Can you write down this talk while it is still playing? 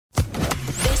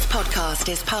podcast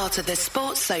is part of the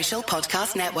Sports Social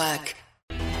Podcast Network.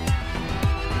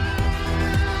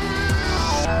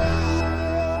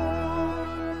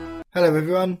 Hello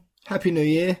everyone, Happy New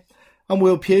Year. I'm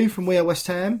Will Pugh from We Are West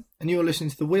Ham and you're listening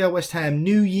to the We Are West Ham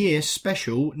New Year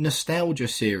Special Nostalgia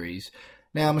Series.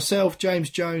 Now myself, James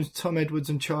Jones, Tom Edwards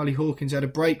and Charlie Hawkins had a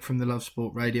break from the Love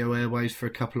Sport Radio airwaves for a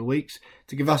couple of weeks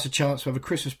to give us a chance to have a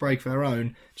Christmas break of our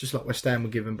own, just like West Ham were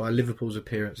given by Liverpool's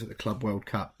appearance at the Club World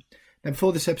Cup. Now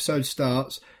before this episode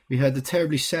starts, we heard the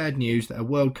terribly sad news that a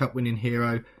World Cup winning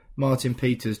hero, Martin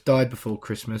Peters, died before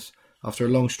Christmas after a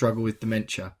long struggle with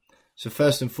dementia. So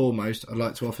first and foremost, I'd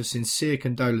like to offer sincere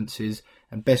condolences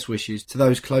and best wishes to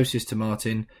those closest to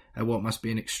Martin at what must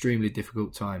be an extremely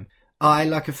difficult time. I,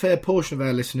 like a fair portion of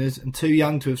our listeners, am too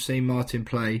young to have seen Martin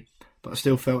play, but I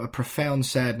still felt a profound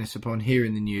sadness upon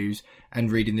hearing the news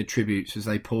and reading the tributes as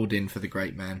they poured in for the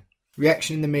great man.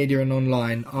 Reaction in the media and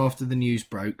online after the news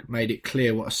broke made it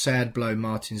clear what a sad blow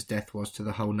Martin's death was to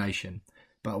the whole nation.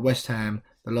 But at West Ham,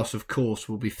 the loss of course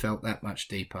will be felt that much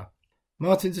deeper.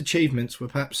 Martin's achievements were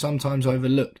perhaps sometimes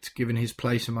overlooked given his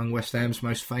place among West Ham's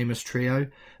most famous trio,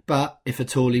 but, if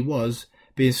at all he was,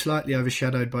 being slightly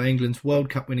overshadowed by England's World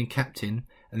Cup winning captain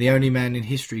and the only man in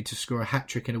history to score a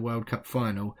hat-trick in a World Cup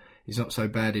final is not so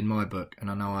bad in my book, and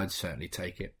I know I'd certainly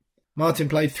take it. Martin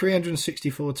played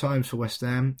 364 times for West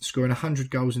Ham, scoring 100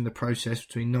 goals in the process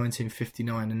between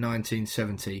 1959 and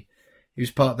 1970. He was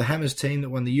part of the Hammers team that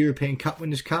won the European Cup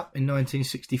Winners' Cup in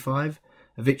 1965,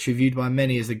 a victory viewed by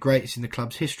many as the greatest in the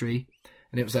club's history,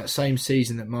 and it was that same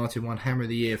season that Martin won Hammer of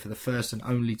the Year for the first and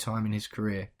only time in his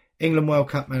career. England World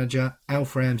Cup manager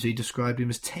Alf Ramsey described him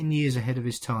as 10 years ahead of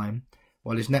his time,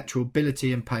 while his natural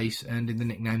ability and pace earned him the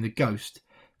nickname the Ghost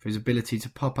for his ability to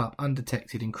pop up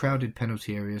undetected in crowded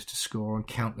penalty areas to score on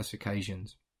countless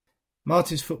occasions.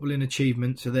 Martin's footballing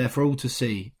achievements are there for all to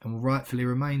see and will rightfully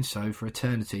remain so for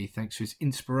eternity thanks to his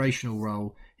inspirational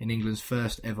role in England's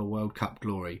first ever World Cup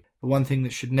glory. But one thing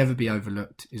that should never be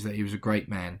overlooked is that he was a great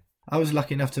man. I was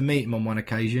lucky enough to meet him on one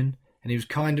occasion, and he was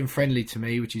kind and friendly to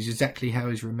me, which is exactly how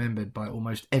he's remembered by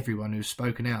almost everyone who's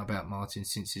spoken out about Martin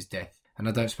since his death. And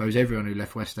I don't suppose everyone who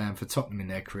left West Ham for Tottenham in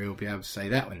their career will be able to say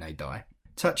that when they die.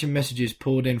 Touching messages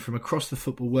poured in from across the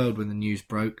football world when the news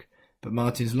broke, but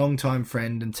Martin's longtime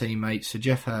friend and teammate Sir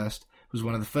Geoff Hurst was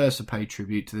one of the first to pay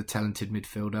tribute to the talented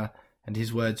midfielder, and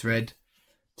his words read,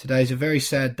 "Today is a very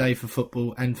sad day for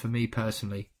football and for me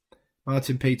personally.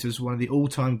 Martin Peters was one of the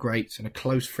all-time greats and a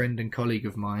close friend and colleague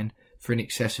of mine for in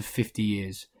excess of 50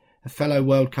 years, a fellow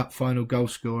World Cup final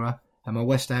goalscorer and my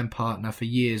West Ham partner for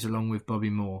years along with Bobby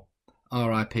Moore.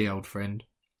 R.I.P. old friend."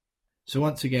 So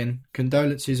once again,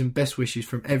 condolences and best wishes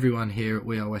from everyone here at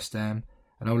We Are West Ham,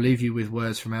 and I'll leave you with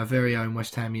words from our very own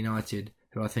West Ham United,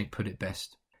 who I think put it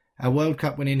best. Our World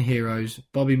Cup winning heroes,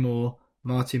 Bobby Moore,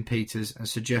 Martin Peters and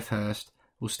Sir Geoff Hurst,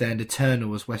 will stand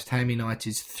eternal as West Ham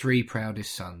United's three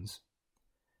proudest sons.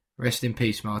 Rest in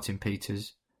peace, Martin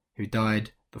Peters, who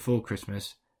died before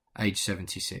Christmas, aged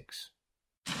 76.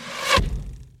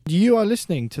 You are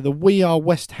listening to the We Are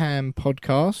West Ham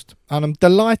podcast, and I'm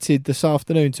delighted this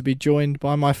afternoon to be joined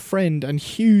by my friend and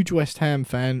huge West Ham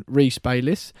fan, Rhys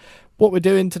Bayliss. What we're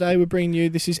doing today, we're bringing you,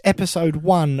 this is episode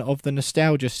 1 of the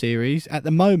Nostalgia series. At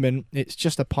the moment, it's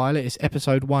just a pilot. It's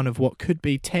episode 1 of what could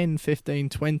be 10, 15,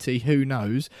 20, who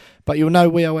knows. But you'll know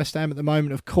We Are West Ham at the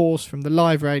moment, of course, from the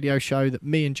live radio show that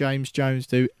me and James Jones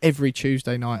do every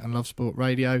Tuesday night on Love Sport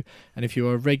Radio. And if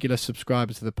you're a regular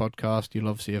subscriber to the podcast, you'll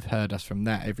obviously have heard us from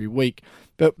that every week.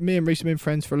 But me and Rhys have been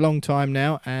friends for a long time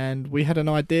now, and we had an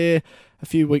idea a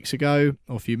few weeks ago,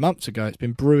 or a few months ago. It's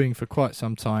been brewing for quite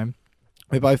some time.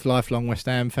 We're both lifelong West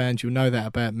Ham fans. You'll know that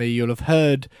about me. You'll have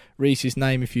heard Rhys's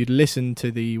name if you'd listened to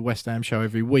the West Ham show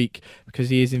every week, because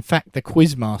he is in fact the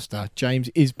quizmaster. James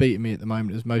is beating me at the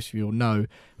moment, as most of you all know,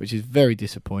 which is very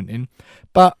disappointing.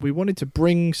 But we wanted to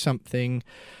bring something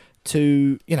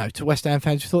to West Ham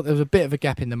fans. We thought there was a bit of a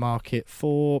gap in the market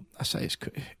for,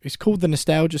 it's called the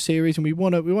Nostalgia series, and we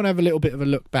want to have a little bit of a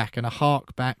look back and a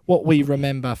hark back, what we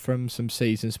remember from some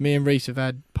seasons. Me and Rhys have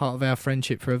had part of our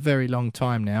friendship for a very long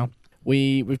time now.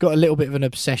 We've got a little bit of an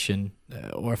obsession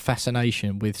or a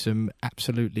fascination with some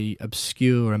absolutely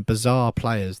obscure and bizarre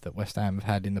players that West Ham have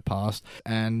had in the past,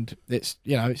 and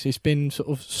it's been sort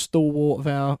of stalwart of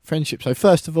our friendship. So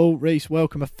first of all, Rhys,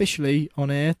 welcome officially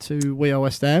on air to We Are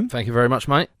West Ham. Thank you very much,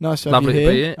 mate. Nice to have you here. Lovely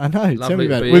to be here. I know. Lovely tell me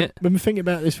about to it. be here. We've been thinking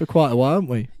about this for quite a while, haven't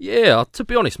we? Yeah, to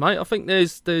be honest, mate, I think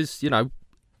there's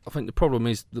I think the problem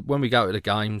is that when we go to the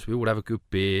games, we all have a good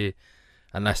beer.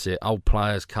 And that's it. Old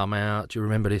players come out. Do you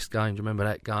remember this game? Do you remember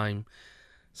that game?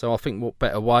 So I think what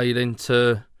better way than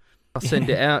to I'll send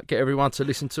it out, get everyone to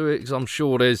listen to it, because I'm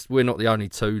sure we're not the only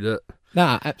two that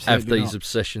absolutely have these not.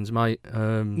 obsessions, mate.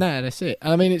 No, that's it.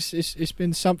 I mean, it's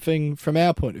been something from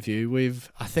our point of view.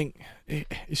 I think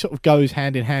it sort of goes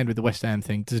hand in hand with the West Ham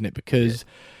thing, doesn't it? Because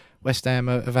West Ham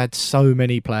have had so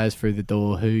many players through the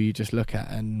door who you just look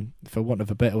at, and for want of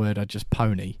a better word, are just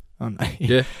pony, aren't they?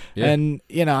 Yeah. And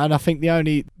and I think the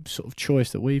only sort of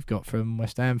choice that we've got from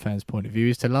West Ham fans' point of view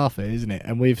is to laugh at it, isn't it?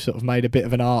 And we've sort of made a bit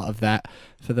of an art of that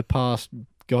for the past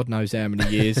God knows how many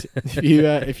years.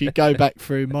 If you go back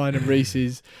through mine and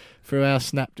Reese's, through our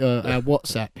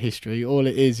WhatsApp history, all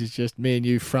it is just me and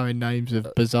you throwing names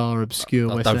of bizarre, obscure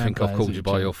West Ham players. I don't think I've called you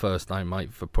by your first name,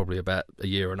 mate, for probably about a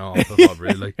year and a half, have I,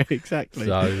 really? Exactly.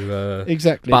 So,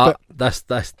 exactly. But that's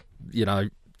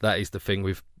that is the thing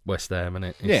with West Ham, isn't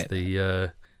it? It's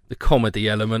the comedy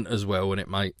element as well, isn't it,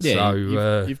 mate? Yeah,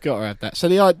 so, you've got to have that. So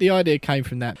the idea came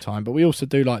from that time, but we also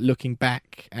do like looking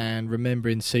back and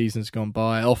remembering seasons gone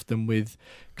by, often with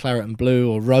claret and blue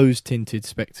or rose-tinted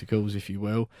spectacles, if you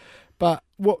will. But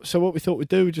what we thought we'd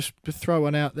do, we'd just throw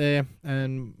one out there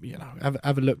and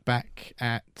have a look back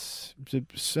at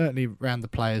certainly around the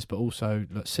players, but also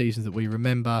seasons that we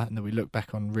remember and that we look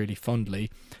back on really fondly.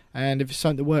 And if it's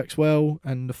something that works well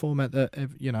and the format that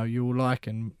you all like,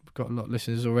 and we've got a lot of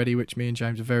listeners already, which me and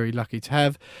James are very lucky to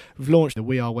have, we've launched the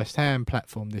We Are West Ham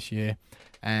platform this year,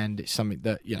 and it's something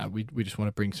that we just want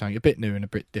to bring something a bit new and a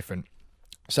bit different.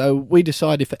 So we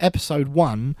decided for episode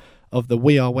 1 of the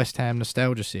We Are West Ham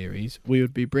Nostalgia series, we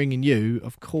would be bringing you,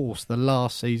 of course, the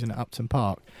last season at Upton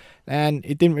Park. And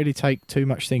it didn't really take too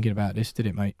much thinking about this, did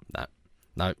it, mate?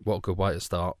 No, what a good way to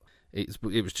start. It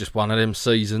was just one of them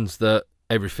seasons that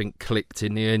everything clicked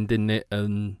in the end, didn't it?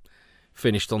 And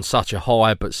finished on such a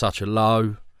high but such a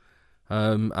low.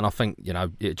 And I think,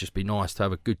 it'd just be nice to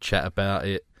have a good chat about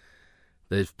it.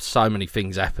 There's so many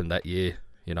things happened that year,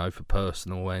 for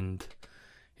personal and,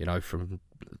 from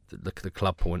the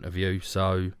club point of view.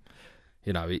 So,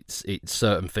 it's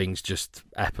certain things just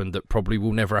happened that probably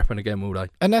will never happen again, will they?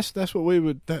 And that's what we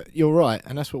would. You're right,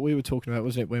 and that's what we were talking about,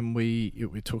 wasn't it? When we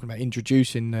were talking about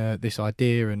introducing this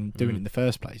idea and doing it in the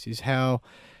first place, is how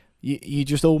you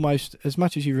just almost, as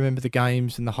much as you remember the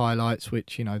games and the highlights,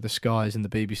 which the Skies and the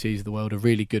BBCs of the world are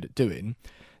really good at doing,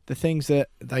 the things that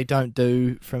they don't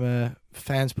do from a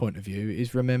fan's point of view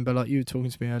is remember, like you were talking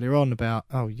to me earlier on about,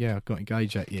 I got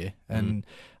engaged that year, and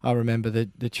I remember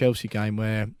the Chelsea game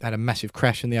where I had a massive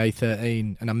crash in the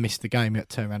A13 and I missed the game. I had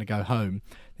to turn around and go home.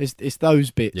 It's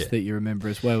those bits that you remember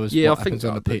as well as what happens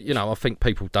on the pitch. I think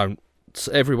people don't.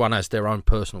 Everyone has their own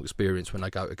personal experience when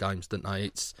they go to games, don't they?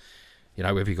 It's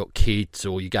whether you've got kids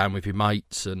or you're going with your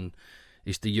mates, and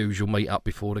it's the usual meet up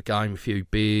before the game, a few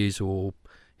beers or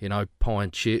pie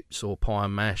and chips or pie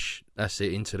and mash. That's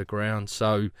it, into the ground.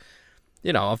 So,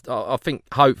 I think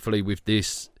hopefully with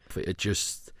this, it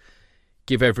just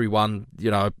give everyone,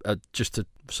 just a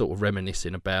sort of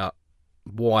reminiscing about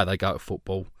why they go to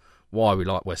football, why we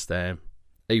like West Ham.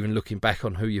 Even looking back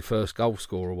on who your first goal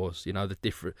scorer was, the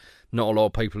different. Not a lot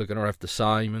of people are going to have the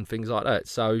same and things like that.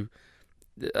 So,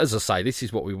 as I say, this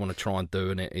is what we want to try and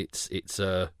do, and it's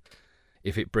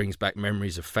if it brings back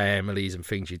memories of families and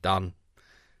things you've done.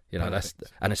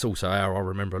 And it's also how I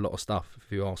remember a lot of stuff. If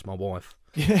you ask my wife,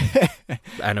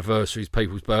 anniversaries,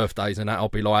 people's birthdays, and that, I'll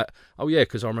be like, "Oh yeah,"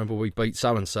 because I remember we beat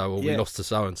so and so, or we lost to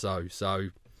so and so. So,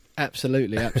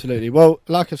 absolutely. Well,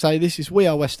 like I say, this is We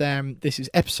Are West Ham. This is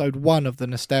episode 1 of the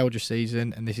nostalgia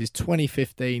season, and this is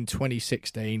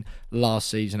 2015-2016, last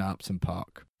season at Upton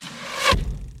Park.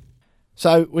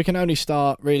 So we can only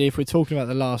start, really, if we're talking about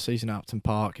the last season at Upton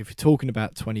Park. If we're talking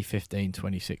about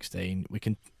 2015-2016,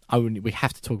 we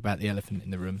have to talk about the elephant in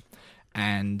the room,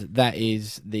 and that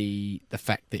is the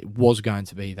fact that it was going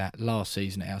to be that last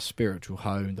season at our spiritual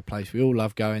home, the place we all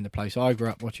love going, the place I grew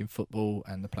up watching football,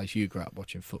 and the place you grew up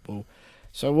watching football.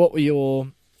 So what were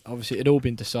obviously it had all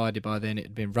been decided by then, it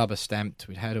had been rubber stamped,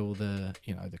 we'd had all the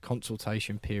the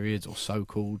consultation periods, or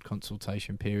so-called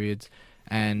consultation periods,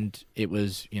 and it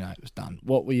was it was done.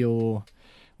 What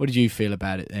did you feel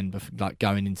about it then, like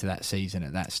going into that season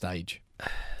at that stage?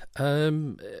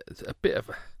 It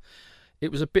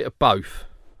was a bit of both,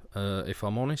 if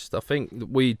I'm honest. I think that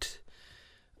we'd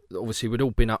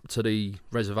all been up to the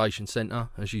reservation centre,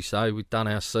 as you say. We'd done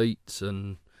our seats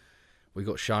and we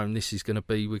got shown we're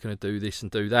going to do this and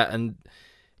do that. And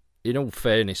in all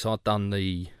fairness, I'd done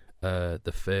the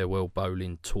farewell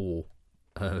bowling tour.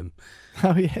 Prior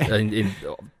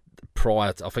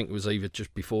to, I think it was either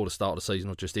just before the start of the season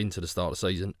or just into the start of the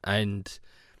season. And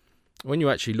when you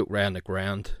actually look round the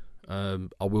ground, I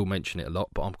will mention it a lot,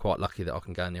 but I'm quite lucky that I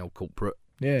can go in the old corporate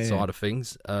side of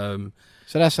things.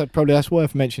 So that's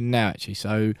worth mentioning now, actually.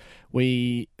 So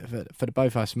we, for the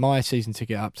both of us, my season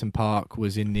ticket at Upton Park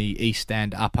was in the East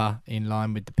Stand upper, in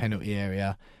line with the penalty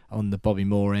area on the Bobby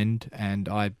Moore end, and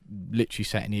I literally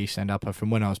sat in the East Stand upper from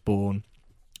when I was born.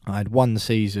 I had one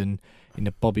season in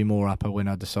the Bobby Moore upper when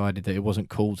I decided that it wasn't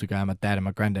cool to go with my dad and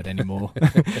my granddad anymore.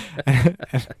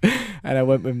 And I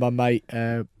went with my mate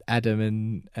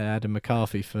Adam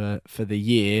McCarthy for the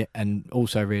year, and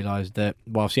also realised that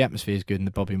whilst the atmosphere is good in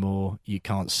the Bobby Moore, you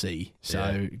can't see.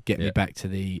 So get me back to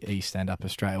the East Stand upper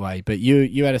straight away. But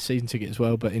you had a season ticket as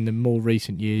well, but in the more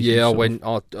recent years... Yeah,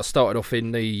 I started off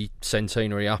in the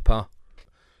Centenary upper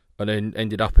and then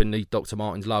ended up in the Dr.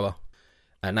 Martin's lower.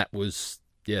 And that was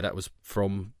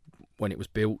from when it was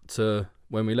built to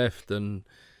when we left, and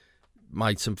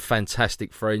made some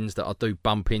fantastic friends that I do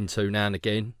bump into now and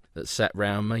again that sat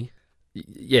round me.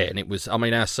 Yeah, and it was, I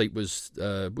mean, our seat was,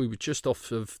 we were just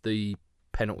off of the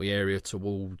penalty area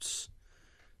towards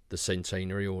the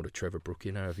Centenary, or the Trevor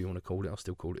Brooking, however you want to call it. I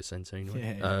still call it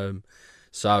Centenary. Yeah.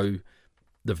 So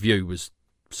the view was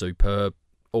superb.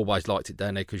 Always liked it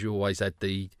down there because you always had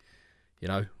the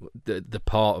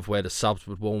part of where the subs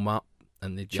would warm up.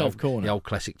 And the old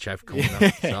classic chav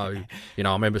corner. So,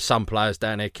 I remember some players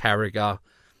down there, Carragher,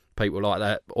 people like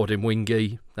that, Odin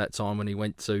Wingy, that time when he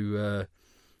went to,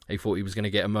 he thought he was going to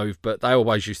get a move, but they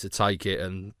always used to take it,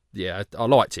 and yeah, I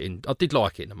liked it. I did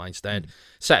like it in the main stand.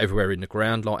 Sat everywhere in the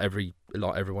ground, like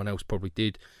everyone else probably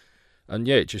did, and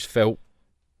yeah, it just felt.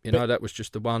 That was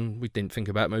just the one. We didn't think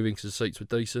about moving because the seats were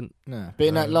decent. No, but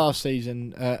in that last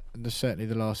season, certainly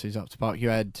the last season up to Park,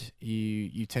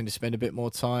 you tend to spend a bit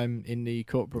more time in the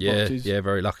corporate boxes. Yeah,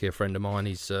 very lucky. A friend of mine,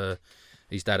 his dad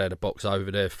had a box over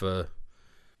there for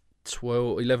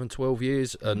 12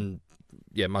 years, and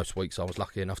yeah, most weeks I was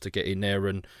lucky enough to get in there.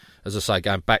 And as I say,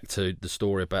 going back to the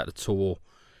story about the tour,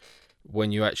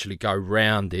 when you actually go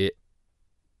round it,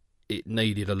 it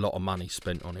needed a lot of money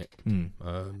spent on it.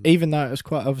 Even though it was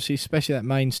quite obviously, especially that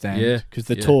main stand, because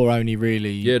the tour only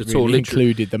really, tour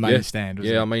included the main stand.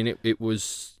 Wasn't it? I mean, it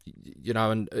was,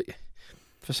 and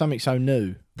for something so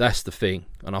new. That's the thing,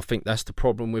 and I think that's the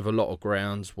problem with a lot of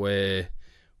grounds where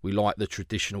we like the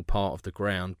traditional part of the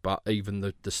ground, but even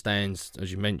the stands,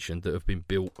 as you mentioned, that have been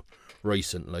built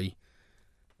recently,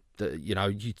 that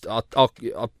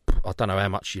I don't know how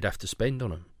much you'd have to spend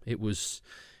on them. It was.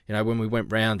 When we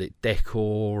went round it,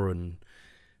 decor and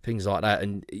things like that,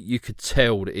 and you could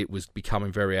tell that it was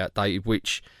becoming very outdated,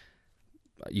 which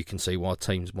you can see why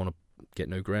teams want to get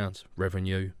new grounds,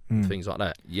 revenue, things like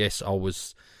that. Yes, I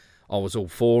was all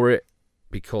for it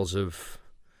because of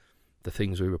the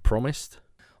things we were promised.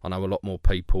 I know a lot more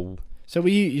people. So were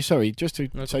you? Sorry,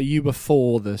 so you were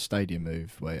for the stadium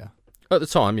move, were you? At the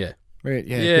time, yeah.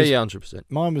 Really? Yeah, 100%.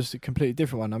 Mine was a completely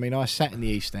different one. I mean, I sat in the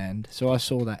East Stand, so I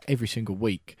saw that every single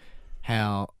week.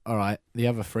 How, all right, the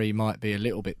other three might be a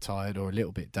little bit tired or a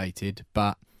little bit dated,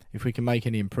 but if we can make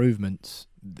any improvements,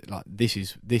 like this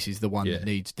is the one that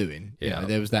needs doing. Yeah,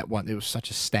 there was that one. It was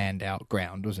such a standout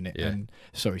ground, wasn't it? Yeah.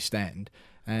 Stand.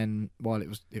 And while it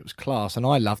was class, and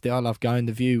I loved it. I loved going.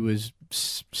 The view was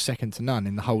second to none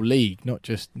in the whole league. Not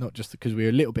just because we were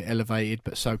a little bit elevated,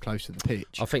 but so close to the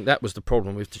pitch. I think that was the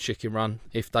problem with the Chicken Run.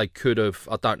 If they could have,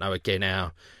 I don't know again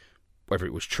how, whether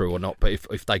it was true or not, but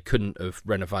if they couldn't have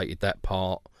renovated that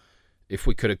part, if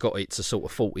we could have got it to sort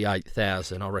of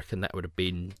 48,000, I reckon that would have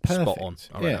been spot on.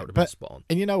 That would have been spot on.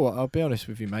 And you know what? I'll be honest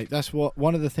with you, mate. That's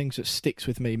one of the things that sticks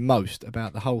with me most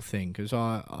about the whole thing. Because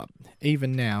I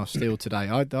even now, still today,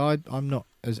 I'm not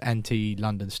as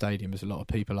anti-London Stadium as a lot of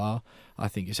people are. I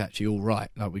think it's actually all right.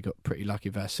 Like, we got pretty lucky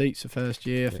with our seats the first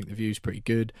year. I think the view's pretty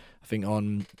good. I think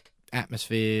on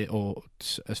atmosphere, or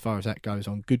as far as that goes,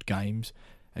 on good games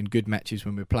and good matches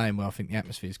when we're playing well, I think the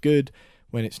atmosphere's good.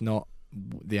 When it's not,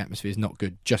 the atmosphere is not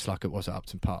good, just like it was at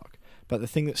Upton Park. But the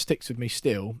thing that sticks with me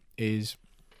still is,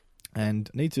 and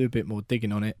I need to do a bit more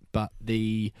digging on it, but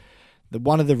the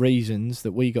one of the reasons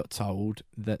that we got told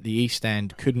that the East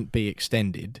Stand couldn't be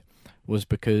extended was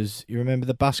because, you remember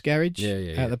the bus garage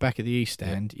at the back of the East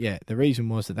Stand? Yeah, the reason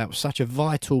was that was such a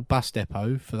vital bus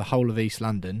depot for the whole of East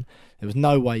London. There was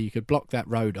no way you could block that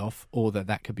road off, or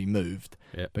that could be moved.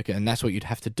 And that's what you'd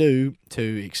have to do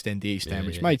to extend the East Stand,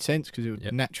 which made sense because it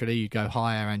would naturally you'd go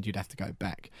higher and you'd have to go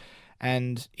back.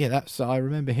 And I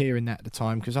remember hearing that at the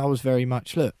time, because I was very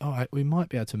much, look, all right, we might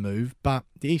be able to move, but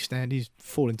the East Stand is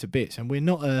falling to bits, and we're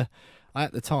not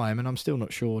at the time, and I'm still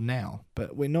not sure now,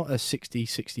 but we're not a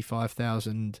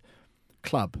 65,000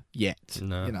 club yet.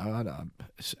 No.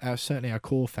 Certainly our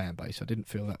core fan base, I didn't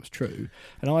feel that was true.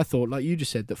 And I thought, like you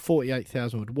just said, that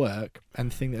 48,000 would work.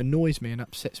 And the thing that annoys me and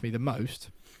upsets me the most,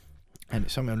 and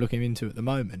it's something I'm looking into at the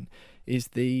moment, is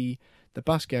the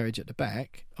bus garage at the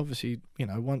back. Obviously,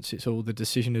 once it's all, the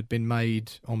decision had been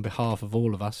made on behalf of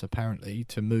all of us, apparently,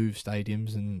 to move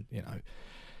stadiums, and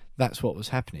that's what was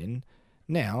happening.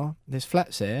 Now there's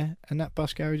flats there, and that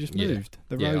bus garage has moved.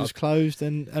 The road is closed,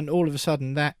 and all of a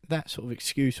sudden that sort of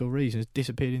excuse or reason has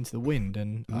disappeared into the wind,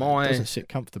 and it doesn't sit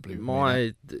comfortably with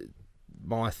me.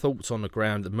 My thoughts on the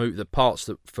ground, the parts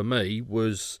that for me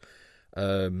was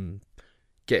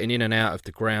getting in and out of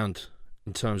the ground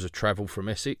in terms of travel from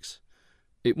Essex.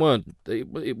 It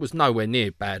was nowhere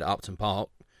near bad at Upton Park.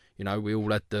 We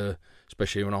all had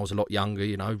especially when I was a lot younger,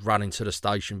 running to the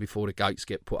station before the gates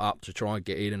get put up to try and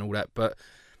get in and all that. But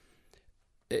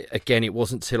again, it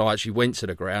wasn't till I actually went to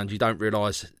the ground, you don't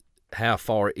realise how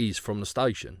far it is from the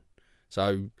station.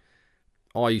 So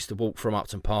I used to walk from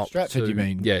Upton Park Stratford, you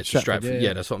mean? Yeah, to Stratford.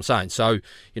 Yeah, that's what I'm saying. So,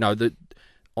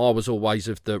 I was always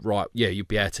of the right, you'd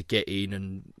be able to get in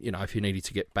and, if you needed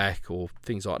to get back or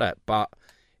things like that. But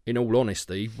in all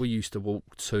honesty, we used to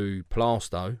walk to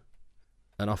Plaistow,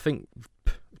 and I think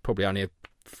probably only a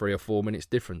 3 or 4 minutes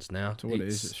difference now. To what it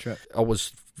is at Stratford. I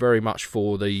was very much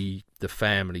for the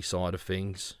family side of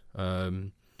things,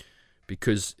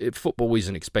 because football is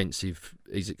an expensive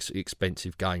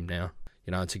game now.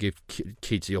 To give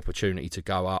kids the opportunity to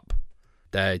go up,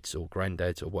 dads or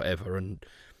granddads or whatever, and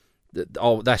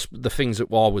that's the things that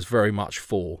I was very much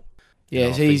for. Yeah,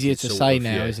 it's easier to say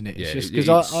now, isn't it? It's just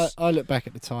because I look back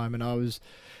at the time and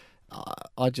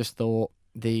I just thought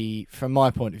from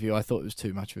my point of view, I thought it was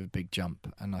too much of a big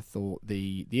jump, and I thought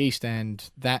the East End,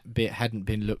 that bit hadn't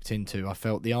been looked into. I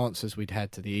felt the answers we'd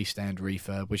had to the East End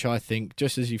refurb, which I think,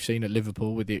 just as you've seen at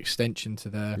Liverpool with the extension to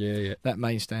that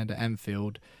main stand at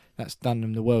Anfield, that's done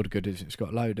them the world of good. It's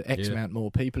got X amount more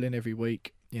people in every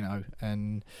week,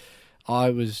 and I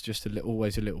was just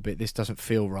always a little bit, this doesn't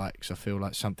feel right, because I feel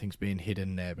like something's being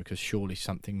hidden there, because surely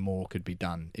something more could be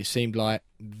done. It seemed like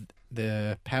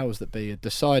the powers that be had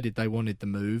decided they wanted the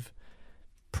move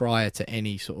prior to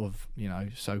any sort of,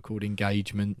 so-called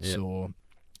engagements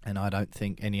and I don't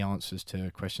think any answers to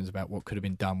questions about what could have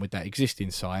been done with that existing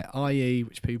site, i.e.,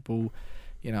 which people,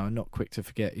 are not quick to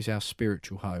forget, is our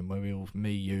spiritual home, where we all,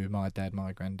 me, you, my dad,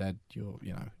 my granddad,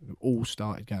 all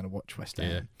started going to watch West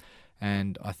Ham. Yeah.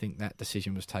 And I think that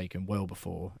decision was taken well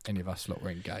before any of us lot were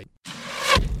engaged.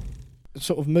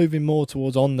 Sort of moving more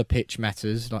towards on the pitch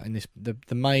matters, like in this, the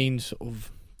main sort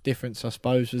of difference, I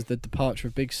suppose, was the departure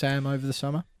of Big Sam over the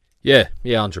summer. Yeah,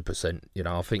 100%.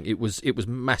 I think it was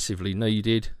massively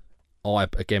needed.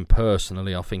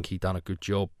 Personally, I think he done a good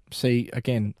job. See,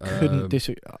 again, couldn't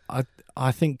disagree.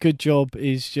 I think good job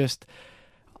is just,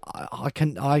 I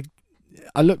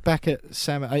look back at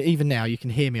Sam, even now you can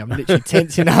hear me, I'm literally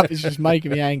tensing up, it's just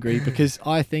making me angry, because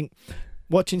I think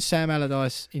watching Sam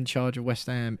Allardyce in charge of West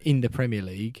Ham in the Premier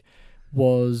League it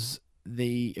was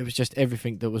just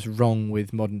everything that was wrong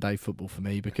with modern day football for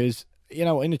me, because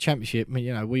in the Championship,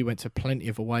 we went to plenty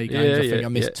of away games. I think I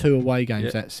missed 2 away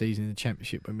games that season in the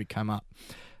Championship when we come up,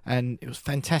 and it was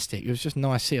fantastic. It was just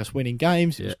nice to see us winning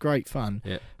games. It was great fun.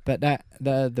 But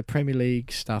the Premier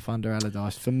League stuff under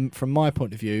Allardyce, from my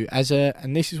point of view,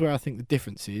 and this is where I think the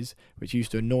difference is, which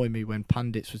used to annoy me when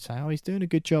pundits would say, "Oh, he's doing a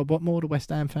good job. What more do West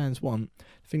Ham fans want?"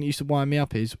 The thing that used to wind me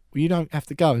up is, well, you don't have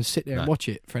to go and sit there and watch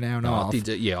it for an hour and a half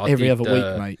every other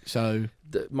week, mate. So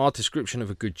my description of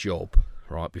a good job,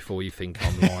 right, before you think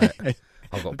I'm like,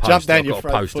 I've got a poster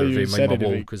of him in my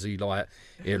wall because he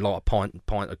had like a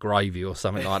pint of gravy or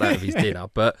something like that of his dinner.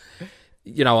 But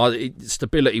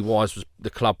stability-wise, the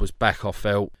club was back. I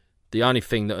felt the only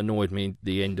thing that annoyed me at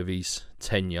the end of his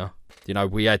tenure,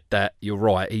 we had that. You're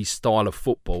right, his style of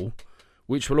football,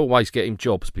 which will always get him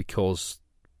jobs, because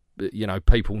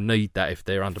people need that if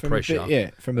they're under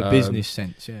pressure. From a business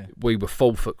sense. Yeah, we were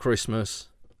 4th at Christmas,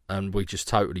 and we just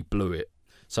totally blew it.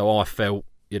 So I felt,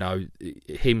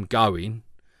 him going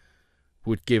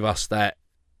would give us that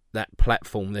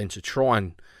platform then to try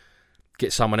and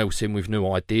get someone else in with new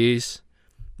ideas.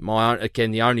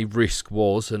 The only risk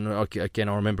was, and again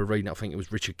I remember reading, I think it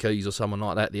was Richard Keys or someone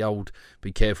like that, the old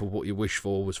 "be careful what you wish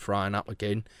for" was throwing up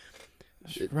again.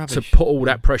 To put all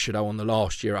that pressure though on the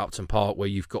last year at Upton Park, where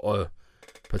you've got to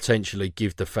potentially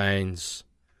give the fans,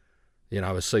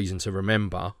 a season to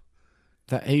remember.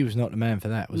 That he was not the man for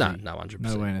that, was he? No, 100%.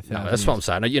 No way in a thousand. No, that's what I'm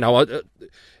saying.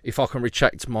 If I can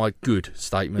retract my good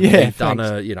statement, he'd done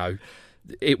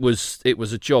it was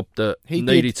a job that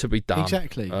needed to be done.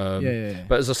 Exactly.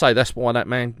 But as I say, that's why that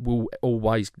man will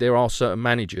always. There are certain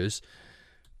managers,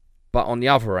 but on the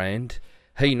other hand,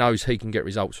 he knows he can get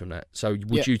results from that. So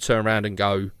would you turn around and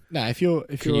go, "No, if you're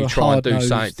can you try and do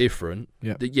something different?"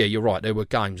 Yeah, you're right. There were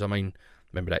games. I mean,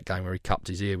 remember that game where he cupped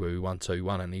his ear where we won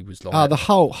 2-1 and he was like... Oh, the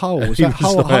Hull. Was that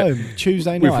Hull at home?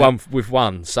 Tuesday night? We've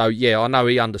won. So, yeah, I know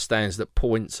he understands that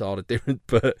points are the difference,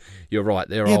 but you're right.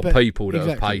 There are people that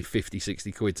have paid 50,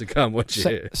 60 quid to come watch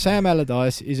it. Sam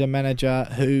Allardyce is a manager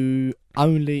who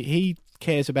he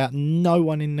cares about no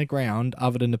one in the ground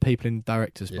other than the people in the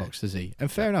director's box, does he?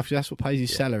 And fair enough, that's what pays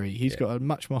his salary. He's got a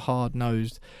much more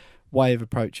hard-nosed way of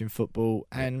approaching football,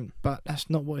 but that's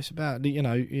not what it's about. You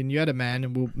know, and you had a man,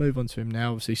 and we'll move on to him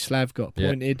now. Obviously, Slav got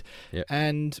appointed,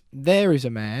 and there is a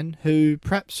man who,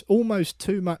 perhaps almost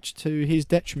too much to his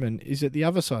detriment, is at the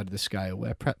other side of the scale,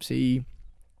 where perhaps he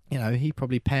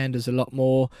probably panders a lot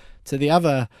more to the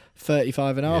other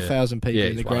 35,500 people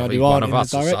in the ground who aren't in the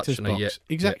director's box.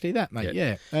 Exactly that, mate.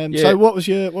 Yeah. So, what was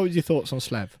your thoughts on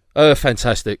Slav?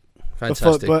 Fantastic.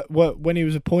 But when he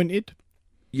was appointed.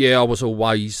 Yeah, I was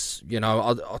always,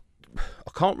 I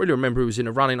can't really remember who was in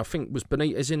the running. I think was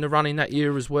Benitez in the running that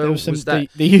year as well. Was the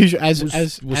usual was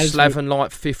Slaven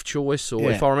like fifth choice, or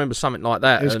if I remember something like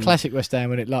that. It was classic West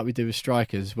Ham when it like we do with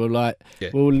strikers. We'll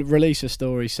release a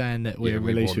story saying that we'll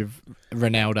release with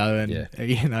Ronaldo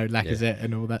and Lacazette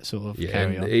and all that sort of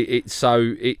carry on.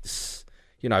 It's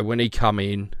when he come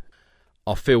in,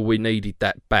 I feel we needed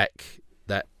that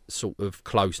sort of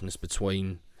closeness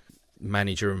between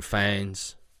manager and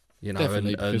fans.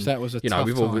 Definitely, because that was a tough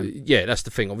time. That's the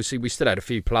thing. Obviously, we still had a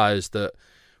few players that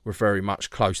were very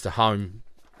much close to home.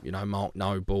 Mark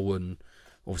Noble, and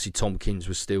obviously Tompkins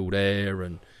was still there,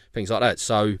 and things like that.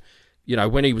 So,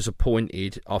 when he was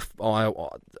appointed, I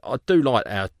do like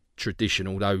our tradition,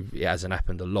 although it hasn't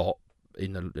happened a lot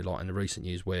in the recent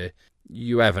years, where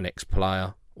you have an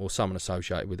ex-player or someone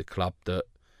associated with a club that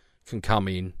can come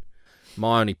in.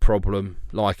 My only problem,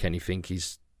 like anything,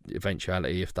 is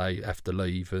eventuality if they have to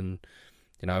leave, and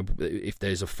if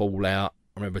there's a fallout.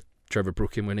 I remember Trevor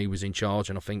Brooking when he was in charge,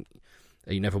 and I think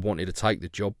he never wanted to take the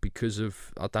job because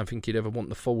I don't think he'd ever want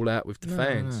the fallout with the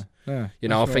fans. No,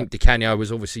 I think Di Canio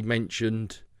was obviously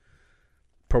mentioned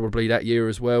probably that year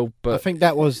as well, but I think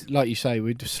that was, like you say,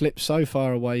 we'd slipped so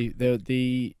far away.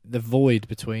 The void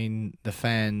between the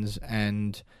fans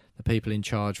and the people in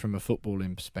charge from a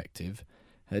footballing perspective.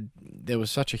 There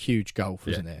was such a huge gulf,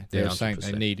 wasn't there? They were saying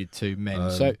they needed two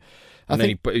men. So,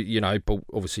 he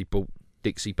brought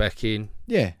Dixie back in.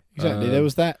 Yeah, exactly. There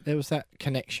was that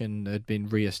connection that had been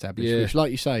re-established, which,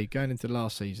 like you say, going into the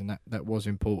last season, that was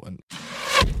important.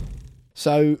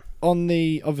 So, on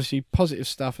the obviously positive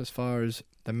stuff as far as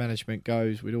the management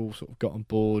goes, we'd all sort of got on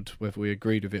board, whether we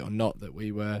agreed with it or not, that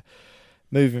we were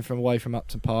moving away from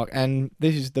Upton Park. And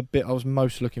this is the bit I was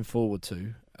most looking forward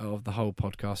to of the whole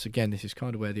podcast. Again, this is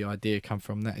kind of where the idea come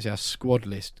from. That is our squad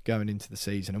list going into the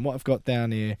season. And what I've got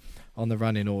down here on the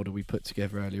running order we put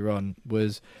together earlier on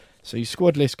was, so your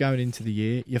squad list going into the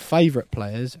year, your favourite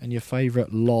players and your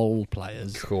favourite LOL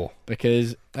players. Cool.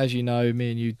 Because, as you know, me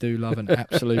and you do love an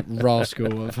absolute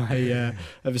rascal of a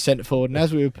centre forward. And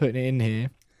as we were putting it in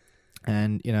here,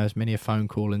 and as many a phone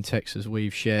call and text as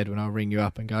we've shared, when I ring you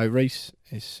up and go, Reece,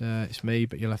 it's me,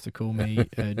 but you'll have to call me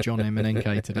John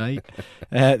Emenike today.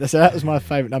 So that was my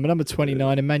favourite number. Number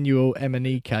 29, Emmanuel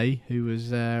Emenike, who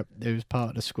was part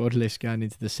of the squad list going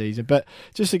into the season. But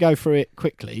just to go through it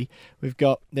quickly, we've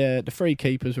got the three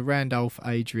keepers with Randolph,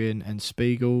 Adrian and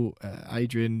Spiegel.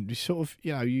 Adrian,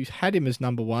 you had him as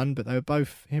number one, but they were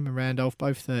both, him and Randolph,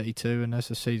 both 32, and as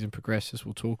the season progresses,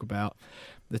 we'll talk about,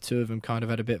 the two of them kind of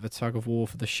had a bit of a tug of war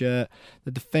for the shirt.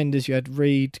 The defenders, you had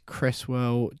Reed,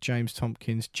 Cresswell, James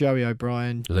Tompkins, Joey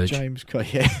O'Brien,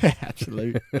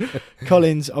 absolute.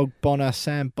 Collins, Ogbonna,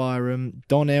 Sam Byram,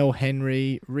 Donnell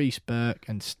Henry, Reece Burke,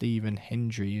 and Stephen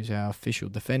Hendry is our official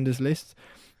defenders list.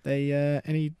 So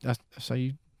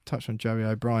you touched on Joey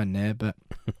O'Brien there, but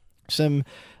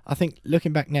I think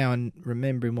looking back now and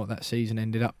remembering what that season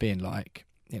ended up being like,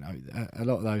 a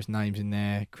lot of those names in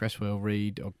there, Cresswell,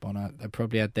 Reed, Ogbonna, they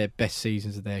probably had their best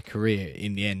seasons of their career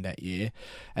in the end that year.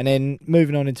 And then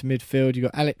moving on into midfield, you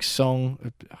got Alex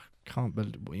Song. I can't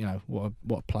believe, what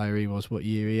a player he was, what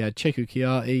year he had. Cheku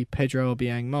Kiati, Pedro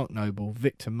Obiang, Mark Noble,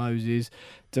 Victor Moses,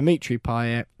 Dimitri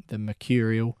Payet, the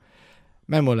Mercurial,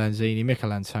 Manuel Lanzini,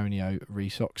 Mikel Antonio,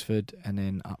 Reece Oxford, and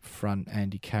then up front,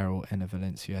 Andy Carroll, Enner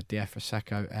Valencia, Diafra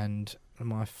Sakho, and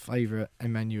my favourite,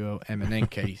 Emmanuel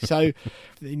Emenike. So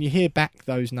you hear back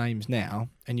those names now,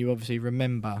 and you obviously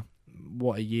remember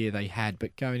what a year they had.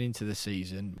 But going into the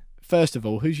season, first of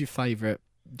all, who's your favourite,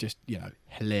 just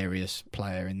hilarious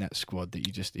player in that squad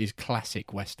that is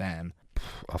classic West Ham?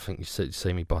 I think you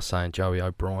see me by saying Joey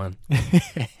O'Brien.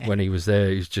 When he was there,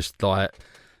 he was just like,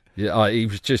 he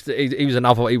was just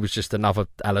another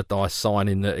Allardyce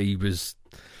signing that he was.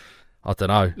 I don't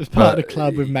know. It was part of the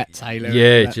club with Matt Taylor.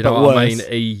 Yeah, do you know what I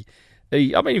mean?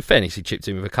 in fairness, he chipped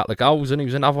in with a couple of goals, and he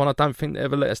was another one I don't think that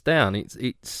ever let us down.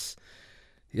 It's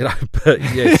but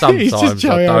yeah, sometimes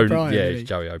I don't. O'Brien, it's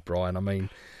Joey O'Brien. I mean,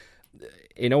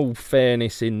 in all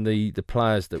fairness, in the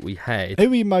players that we had, who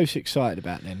were you most excited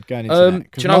about then going into that?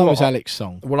 Because mine was Alex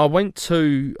Song. Well, I went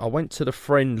to the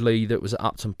friendly that was at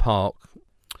Upton Park.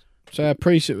 So it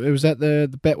was at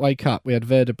the Betway Cup. We had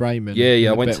Werder Bremen. Yeah,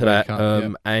 I went to that.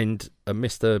 Cup, and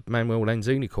Mr. Manuel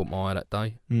Lanzini caught my eye that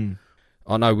day. Mm.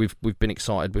 I know we've been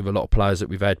excited with a lot of players that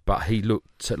we've had, but he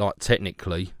looked like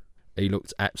technically, he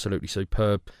looked absolutely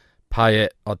superb. Payet,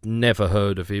 I'd never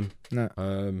heard of him.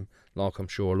 No. Like I'm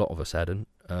sure a lot of us hadn't.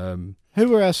 Who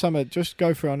were our summer? Just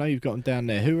go through. I know you've got them down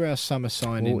there. Who were our summer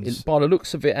signings? Well, by the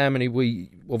looks of it, how many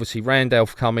obviously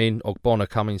Randolph come in, Ogbonna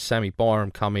come in, Sammy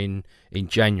Byram come in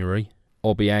January,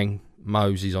 Obiang,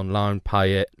 Moses on loan,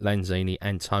 Payet, Lanzini,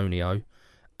 Antonio,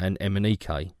 and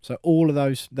Emenike. So all of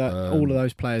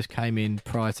those players came in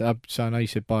prior to. So I know you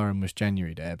said Byram was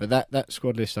January there, but that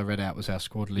squad list I read out was our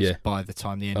squad list by the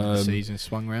time the end of the season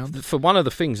swung round. For one of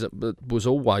the things that was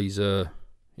always, you've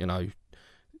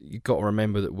got to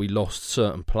remember that we lost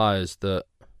certain players that,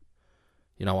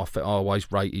 I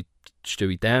always rated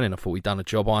Stewie Downing. I thought he'd done a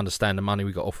job. I understand the money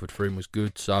we got offered for him was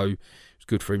good, so it was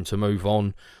good for him to move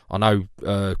on. I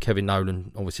know Kevin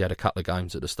Nolan obviously had a couple of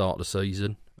games at the start of the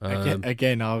season.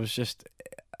 Again, I was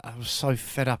so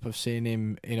fed up of seeing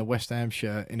him in a West Ham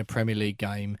shirt in a Premier League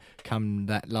game come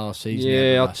that last season.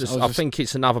 Yeah, I think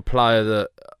it's another player that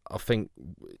I think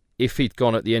if he'd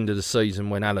gone at the end of the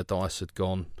season when Allardyce had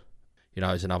gone,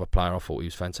 he's another player. I thought he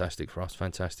was fantastic for us,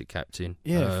 fantastic captain.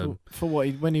 Yeah, for what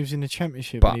when he was in the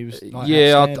Championship, but when he was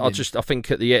I think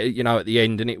at the at the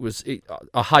end, and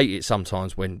I hate it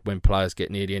sometimes when players get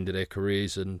near the end of their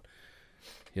careers and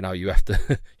you have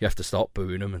to start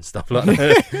booing them and stuff like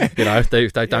that.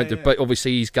 if they don't do. But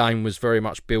obviously his game was very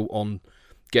much built on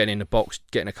getting in the box,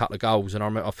 getting a couple of goals, and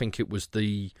I think it was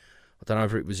I don't know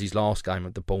if it was his last game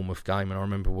of the Bournemouth game, and I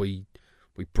remember we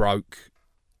broke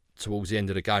towards the end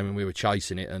of the game and we were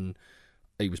chasing it, and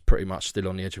he was pretty much still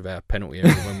on the edge of our penalty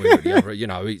area when we were at the other.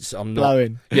 I'm not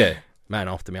blowing. Yeah, man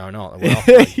after my own heart.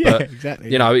 But,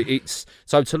 exactly. It's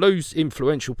so to lose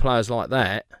influential players like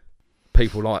that.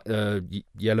 People like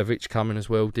Jelavic coming as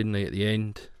well, didn't he, at the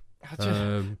end?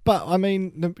 But I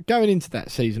mean, going into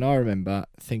that season, I remember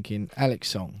thinking, Alex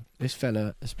Song, this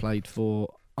fella has played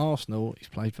for Arsenal, he's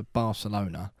played for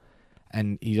Barcelona,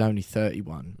 and he's only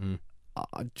 31.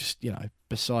 I just,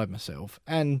 beside myself.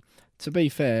 And to be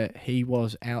fair, he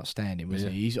was outstanding,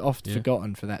 wasn't he? He's often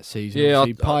forgotten for that season. Yeah,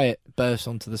 Payet burst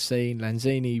onto the scene.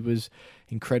 Lanzini was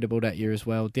incredible that year as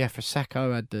well.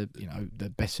 Diafra had the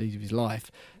best season of his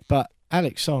life. But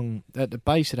Alex Song at the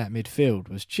base of that midfield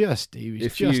was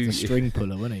a string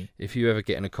puller, wasn't he? If you ever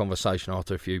get in a conversation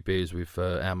after a few beers with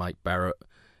our mate Barrett,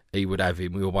 he would have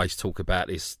him. We always talk about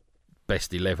this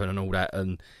best 11 and all that,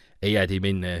 and he had him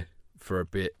in there for a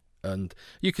bit. And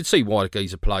you could see why the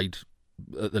geezer played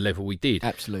at the level we did.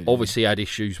 Absolutely. Obviously, he had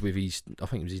issues with I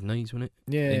think it was his knees, wasn't it?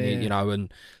 Yeah.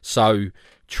 And so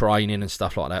training and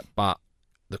stuff like that. But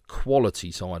the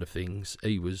quality side of things,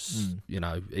 he was,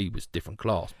 he was different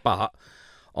class. But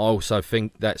I also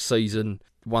think that season,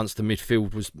 once the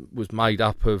midfield was made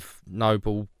up of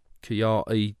Noble,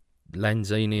 Chiati,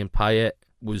 Lanzini, and Payet,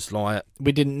 was like,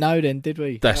 we didn't know then, did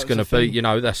we? That's going to be,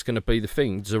 that's going to be the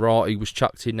thing. Zarate was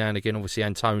chucked in now and again. Obviously,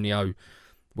 Antonio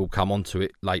will come onto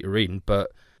it later in, but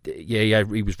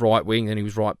he was right wing and he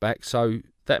was right back. So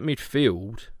that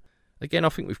midfield, again, I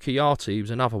think with Chiati, he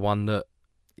was another one that,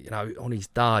 on his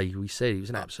day, we said he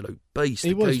was an absolute beast.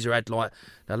 The geezer had like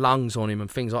the lungs on him and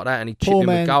things like that, and he chipped in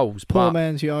with goals. Poor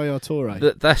man's Yaya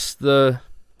Toure. That's the,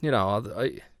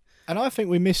 and I think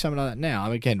we miss something like that now.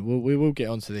 And again, we will get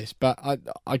onto this, but I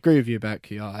agree with you about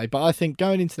Chiati. But I think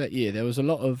going into that year, there was a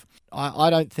lot of. I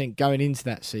don't think going into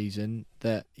that season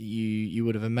that you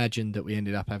would have imagined that we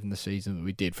ended up having the season that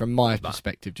we did, from my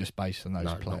perspective, just based on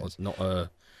those players.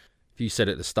 If you said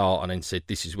at the start and then said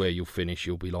this is where you'll finish,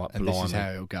 you'll be like, and this is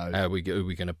how it'll go. Who are we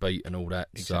going to beat and all that.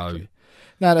 Exactly. So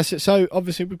no, that's it. So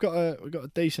obviously we've got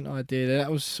a decent idea there. That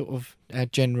was sort of our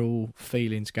general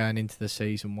feelings going into the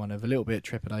season. One of a little bit of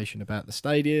trepidation about the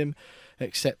stadium,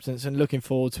 acceptance, and looking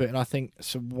forward to it. And I think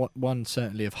one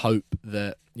certainly of hope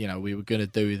that we were going to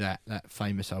do that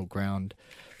famous old ground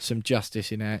some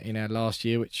justice in our last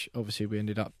year, which obviously we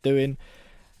ended up doing.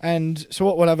 And so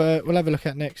what we'll have a look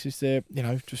at next is we'll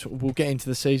get into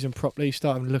the season properly,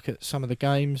 start to look at some of the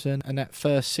games and that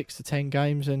first 6 to 10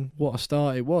 games and what a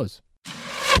start it was.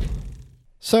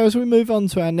 So as we move on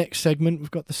to our next segment,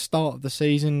 we've got the start of the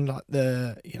season. Like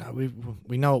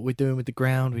we know what we're doing with the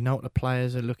ground, we know what the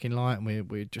players are looking like, and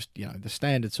we're just the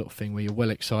standard sort of thing where you're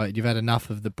well excited. You've had enough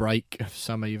of the break of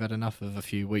summer, you've had enough of a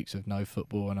few weeks of no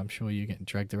football, and I'm sure you're getting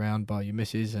dragged around by your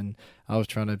missus, and I was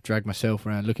trying to drag myself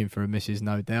around looking for a missus,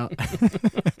 no doubt.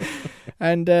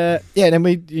 And then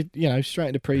we straight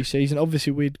into pre-season.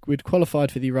 Obviously, we'd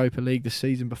qualified for the Europa League the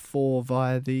season before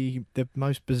via the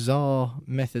most bizarre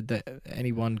method that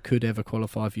anyone could ever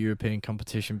qualify for European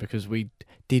competition, because we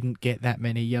didn't get that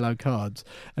many yellow cards.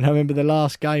 And I remember the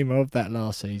last game of that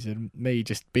last season, me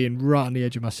just being right on the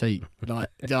edge of my seat. Like,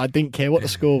 I didn't care what the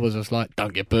score was. I was like,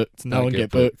 don't get booked. No one get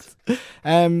booked.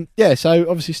 So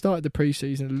obviously started the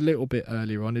pre-season a little bit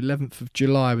earlier on. 11th of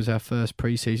July was our first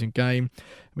pre-season game.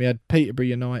 We had Peterborough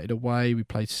United away. We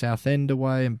played Southend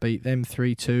away and beat them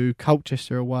 3-2.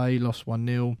 Colchester away, lost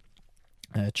 1-0.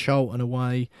 Charlton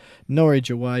away, Norwich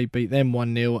away, beat them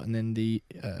 1-0, and then the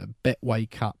Betway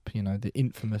Cup, the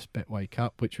infamous Betway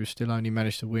Cup, which we still only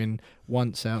managed to win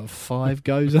once out of 5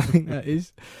 goes, I think that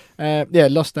is.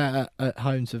 Lost that at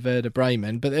home to Werder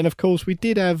Bremen. But then, of course, we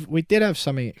did have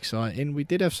something exciting. We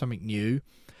did have something new,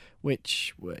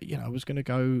 which was going to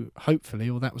go, hopefully,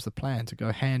 or that was the plan, to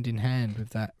go hand in hand with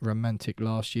that romantic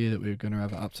last year that we were going to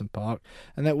have at Upton Park,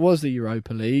 and that was the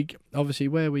Europa League. Obviously,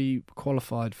 where we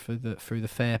qualified through the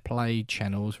fair play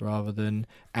channels rather than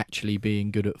actually being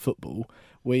good at football.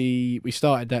 We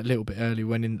started that a little bit early,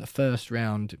 when in the first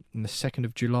round, in the 2nd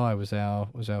of July, was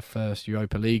our first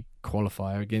Europa League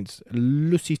qualifier against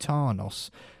Lusitanos.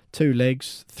 2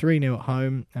 legs, 3-0 at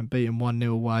home, and beaten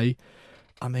 1-0 away.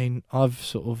 I mean, I've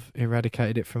sort of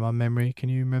eradicated it from my memory. Can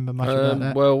you remember much about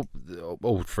that? Well,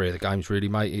 all 3 of the games, really,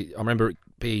 mate. I remember it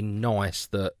being nice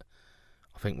that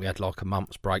I think we had like a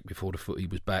month's break before the footy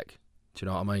was back. Do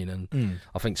you know what I mean? And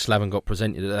I think Slaven got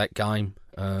presented at that game.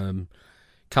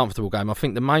 Comfortable game. I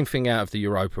think the main thing out of the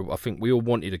Europa, I think we all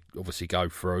wanted to obviously go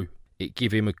through. It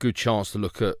gave him a good chance to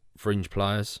look at fringe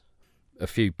players. A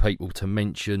few people to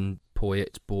mention,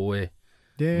 Poyet's boy.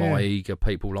 Maiga,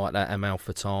 people like that,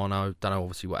 Amalfitano. Don't know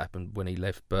obviously what happened when he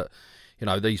left, but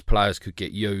these players could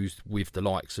get used with the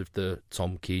likes of the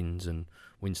Tomkins and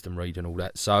Winston Reid and all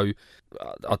that. So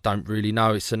I don't really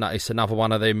know. It's another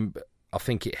one of them. I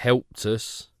think it helped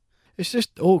us. It's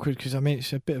just awkward because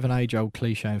it's a bit of an age-old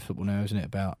cliche in football now, isn't it?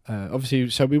 About obviously,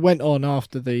 so we went on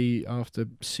after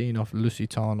seeing off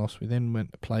Lusitanos. We then went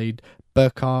and played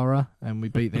Berkara and we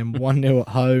beat them 1-0 at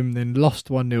home, then lost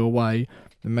 1-0 away.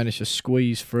 And managed to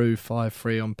squeeze through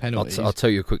 5-3 on penalties. I'll tell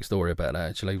you a quick story about that,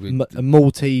 actually. A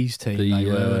Maltese team,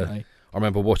 weren't they? I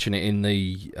remember watching it in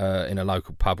a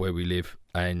local pub where we live,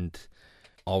 and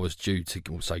I was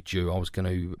I was going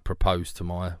to propose to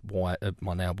my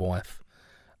now wife.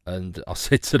 And I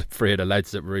said to the 3 of the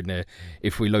lads that were in there,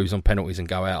 if we lose on penalties and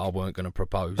go out, I weren't going to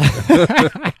propose.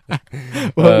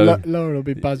 Well, Lauren will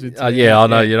be buzzing. I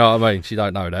know, you know what I mean. She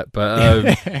don't know that, but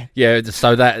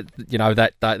so that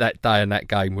that day and that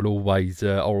game will always,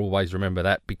 I'll always remember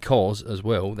that, because as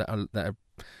well that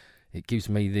it gives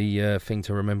me the thing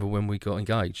to remember when we got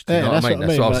engaged. Do you know what I mean?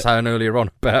 That's what I was saying earlier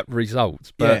on about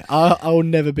results. But I'll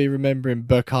never be remembering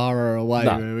Berkara away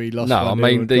where we lost. No, I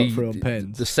mean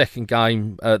the second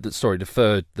game.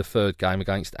 The third game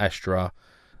against Astra,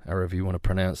 however you want to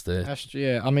pronounce the Astra.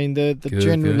 Yeah, I mean the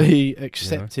generally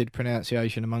accepted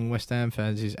pronunciation among West Ham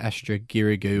fans is Astra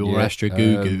Girigu or Astra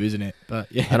Gugu, isn't it? But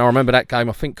yeah, and I remember that game.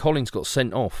 I think Collins got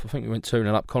sent off. I think we went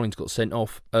 2-0 up. Collins got sent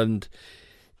off, and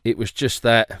it was just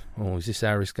that, is this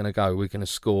how it's going to go? We're going to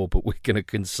score, but we're going to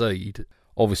concede.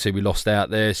 Obviously, we lost out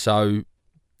there, so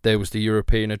there was the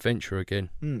European adventure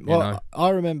again. I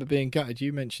remember being gutted.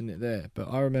 You mentioned it there,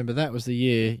 but I remember that was the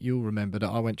year, you'll remember, that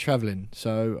I went travelling.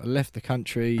 So I left the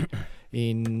country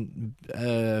in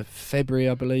February,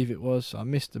 I believe it was. I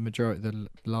missed the majority of the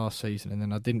last season, and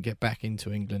then I didn't get back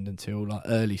into England until like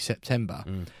early September.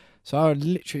 So I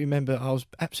literally remember I was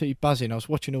absolutely buzzing. I was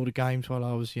watching all the games while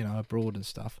I was, abroad and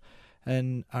stuff.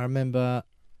 And I remember,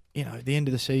 at the end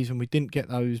of the season, we didn't get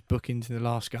those bookings in the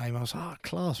last game. I was like,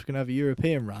 class, we're going to have a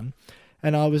European run.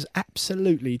 And I was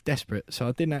absolutely desperate. So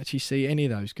I didn't actually see any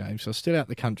of those games. So I was still out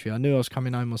the country. I knew I was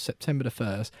coming home on September the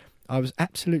 1st. I was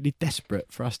absolutely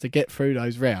desperate for us to get through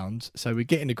those rounds. So we'd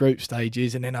get into group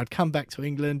stages, and then I'd come back to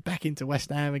England, back into West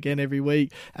Ham again every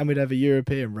week, and we'd have a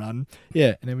European run.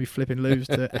 Yeah, and then we flip and lose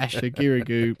to Astra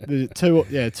Girigu.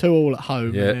 2-2 at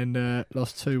home, and then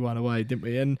lost 2-1 away, didn't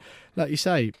we? And like you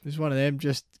say, it was one of them,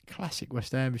 just classic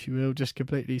West Ham, if you will, just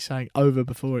completely saying over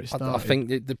before it started. I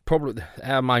think the problem,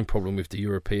 our main problem with the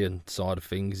European side of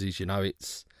things is,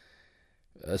 it's,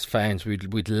 as fans,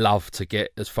 we'd love to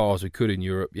get as far as we could in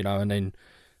Europe, and then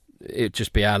it'd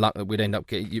just be our luck that we'd end up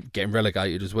getting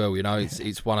relegated as well. You know,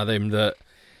 it's one of them that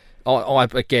I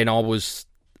was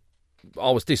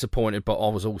disappointed, but I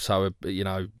was also a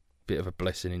bit of a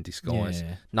blessing in disguise.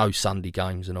 Yeah. No Sunday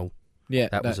games and all. Yeah,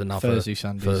 that was another Thursday,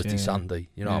 Sunday.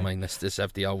 You know what I mean? Let's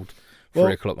have the old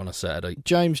 3 o'clock on a Saturday.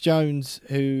 James Jones,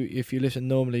 who, if you listen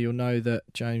normally, you'll know that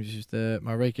James is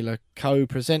my regular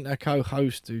co-presenter,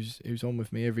 co-host, who's on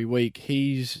with me every week.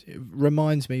 He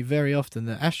reminds me very often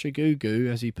that Astragugu,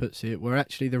 as he puts it, were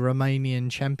actually the Romanian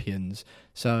champions.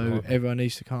 So everyone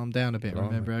needs to calm down a bit and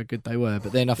remember how good they were.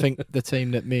 But then I think the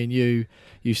team that me and you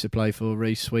used to play for,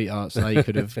 Reece Sweethearts, they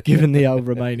could have given the old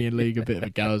Romanian league a bit of a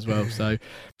go as well.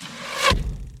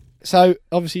 So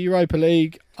obviously Europa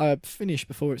League finished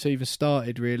before it's even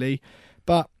started, really.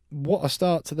 But what a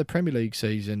start to the Premier League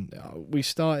season. We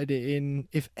started it in,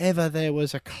 if ever there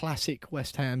was a classic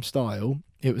West Ham style,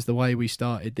 it was the way we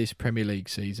started this Premier League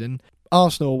season.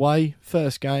 Arsenal away,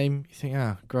 first game. You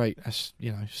think, great. That's,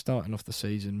 starting off the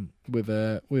season with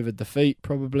a defeat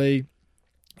probably.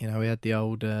 We had the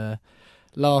old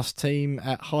last team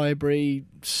at Highbury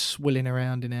swilling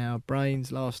around in our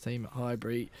brains. Last team at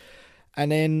Highbury.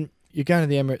 And then you're going to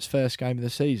the Emirates first game of the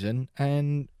season,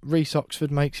 and Reece Oxford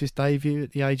makes his debut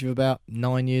at the age of about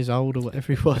 9 years old or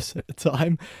whatever he was at the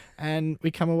time, and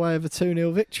we come away with a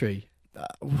 2-0 victory.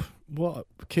 What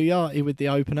Kouyaté with the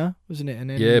opener, wasn't it? And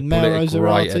then Mauro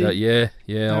Zarate.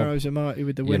 Mauro Zarate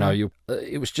with the winner.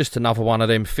 It was just another one of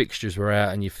them fixtures were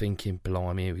out, and you're thinking,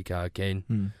 blimey, here we go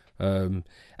again.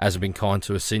 Hasn't been kind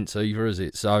to us since either, has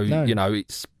it? So no.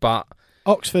 But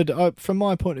Oxford, from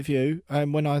my point of view,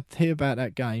 when I hear about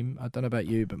that game, I don't know about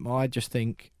you, but I just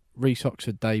think Reece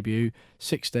Oxford debut,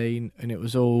 16, and it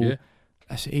was all. Yeah.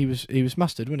 He was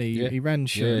mustard, wasn't he? Yeah. He ran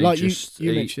short. Like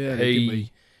you mentioned earlier, didn't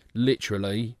we?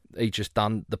 Literally, he just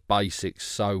done the basics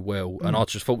so well, and I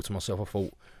just thought to myself,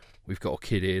 we've got a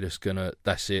kid here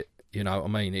that's it. You know what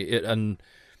I mean? And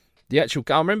the actual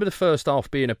game. I remember the first half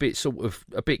being a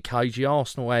bit cagey.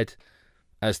 Arsenal had,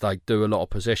 as they do, a lot of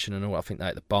possession and all. I think they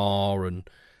had the bar and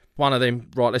one of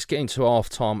them. Right, let's get into half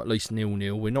time at least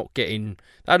 0-0. We're not getting.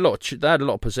 They had a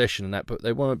lot of possession and that, but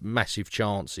they weren't massive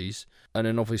chances. And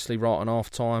then obviously right on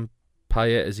half time,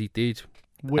 Payet as he did,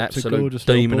 whipped absolute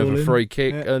demon of a free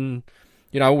kick, and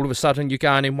all of a sudden you're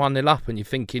going in 1-0 up, and you're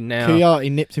thinking now.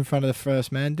 Kouyaté nipped in front of the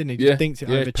first man, didn't he? Just dinked it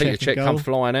over Peter Cech come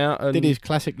flying out, and did his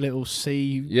classic little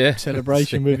C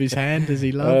celebration with his hand as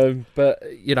he loved. But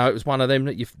it was one of them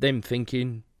that them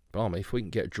thinking, blimey, if we can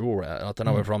get a draw out, I don't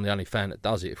know whether I'm the only fan that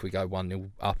does it. If we go 1-0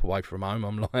 up away from home,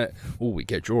 I'm like, we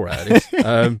get a draw out of this.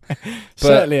 But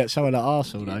certainly at someone like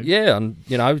Arsenal, though. Yeah, and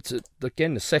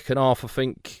again, the second half, I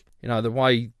think. The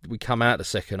way we come out the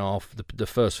second half, the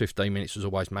first 15 minutes was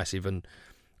always massive, and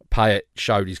Payet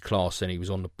showed his class, and he was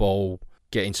on the ball,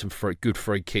 getting some good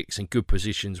free kicks and good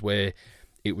positions where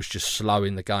it was just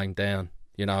slowing the game down,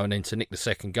 and then to nick the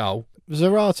second goal.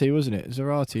 Zarate, wasn't it?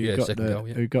 Zarate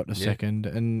who got the Yeah. second,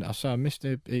 and I missed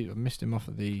him off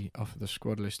of the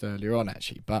squad list earlier on,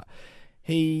 actually, but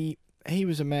he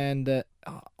was a man that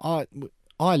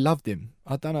I loved him.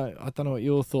 I don't know what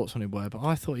your thoughts on him were, but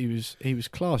I thought he was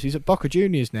class. He's at Boca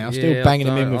Juniors now, still banging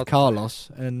him in with Carlos,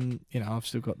 and I've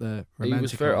still got the romantic. He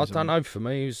was very. I don't know. For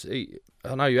me,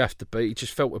 I know you have to be. He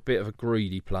just felt a bit of a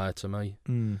greedy player to me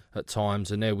at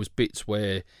times, and there was bits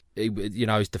where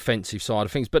his defensive side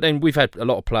of things. But then we've had a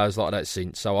lot of players like that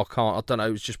since, so I don't know.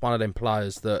 It was just one of them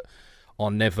players that I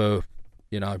never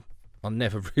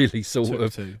really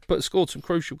but scored some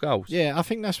crucial goals. Yeah, I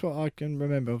think that's what I can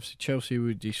remember. Obviously,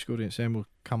 Chelsea, he scored against them. We'll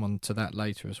come on to that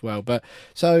later as well. But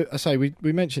so I say, we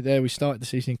mentioned there, we started the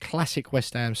season in classic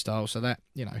West Ham style. So that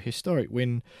historic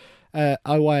win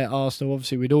away at Arsenal.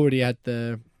 Obviously, we'd already had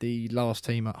the last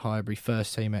team at Highbury,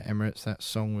 first team at Emirates. That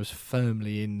song was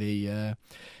firmly in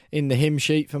the hymn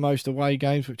sheet for most away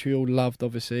games, which we all loved,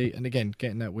 obviously. And again,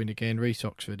 getting that win again, Reece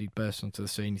Oxford, he burst onto the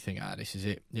scene. You think, this is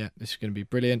it. Yeah, this is going to be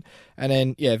brilliant. And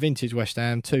then, vintage West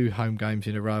Ham, 2 home games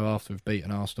in a row after we've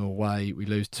beaten Arsenal away. We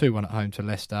lose 2-1 at home to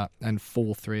Leicester and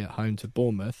 4-3 at home to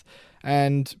Bournemouth.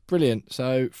 And brilliant.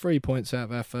 So 3 points out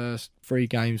of our first 3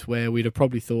 games where we'd have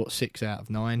probably thought 6 out of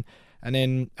 9. And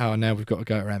then, now we've got to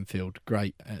go to Anfield.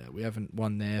 Great. We haven't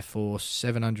won there for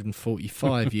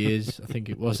 745 years, I think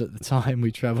it was at the time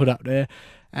we travelled up there.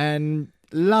 And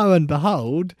lo and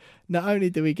behold, not only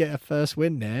do we get a first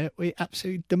win there, we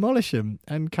absolutely demolish them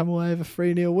and come away with a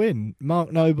 3-0 win.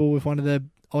 Mark Noble with one of the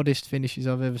oddest finishes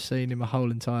I've ever seen in my whole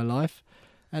entire life.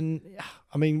 And,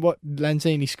 I mean, what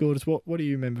Lanzini scored us, what do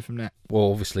you remember from that?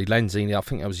 Well, obviously, Lanzini, I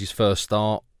think that was his first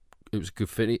start. It was a good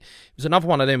fit. It was another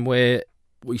one of them where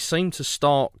we seemed to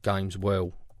start games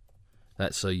well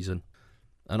that season,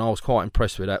 and I was quite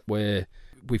impressed with that, where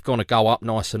we've gone to go up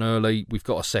nice and early. We've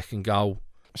got a second goal.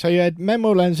 So you had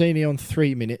Manuel Lanzini on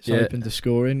 3 minutes, Yeah. opened the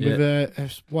scoring Yeah.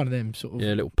 with one of them sort of.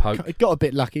 Yeah, a little poke. Got a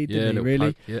bit lucky, didn't he? little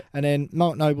Really. poke, yeah. And then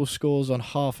Mark Noble scores on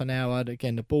half an hour.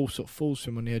 Again, the ball sort of falls to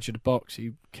him on the edge of the box.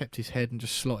 He kept his head and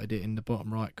just slotted it in the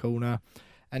bottom right corner.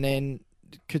 And then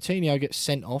Coutinho gets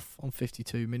sent off on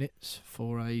 52 minutes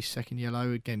for a second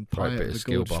yellow. Again, Great Payet bit of with a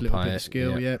skill gorgeous by little bit Payet, of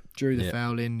skill. yeah. Yeah, drew the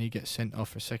foul in. He gets sent off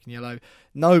for a second yellow.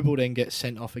 Noble then gets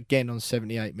sent off again on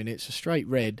 78 minutes. A straight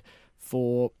red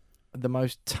for the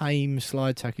most tame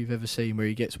slide tackle you've ever seen, where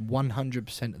he gets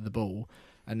 100% of the ball,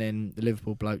 and then the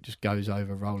Liverpool bloke just goes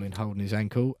over rolling, holding his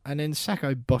ankle, and then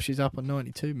Sacco boshes up on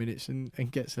 92 minutes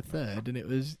and gets a third. And it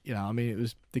was,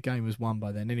 the game was won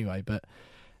by then anyway, but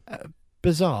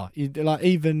bizarre. Like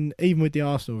even with the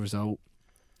Arsenal result,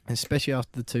 and especially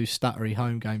after the two stuttery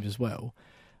home games as well,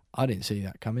 I didn't see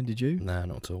that coming. Did you? No,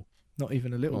 not at all. Not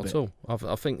even a little Not bit. at all.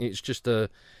 I think it's just a.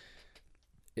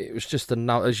 It was just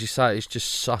as you say, it's just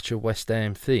such a West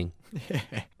Ham thing. Yeah.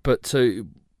 But to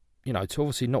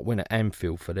obviously not win at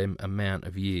Anfield for them amount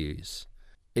of years,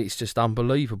 it's just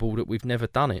unbelievable that we've never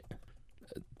done it.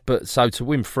 But so to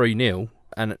win 3-0,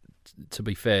 and to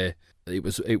be fair, it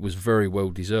was very well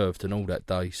deserved and all that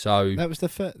day. So That was the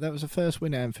first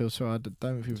win at Anfield. So I don't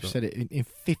know if you've said it in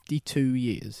 52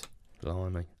 years.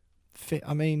 blimey.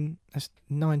 I mean, that's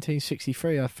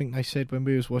 1963. I think they said when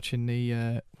we was watching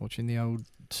the old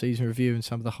season review and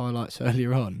some of the highlights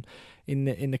earlier on in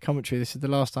the commentary. This is the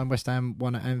last time West Ham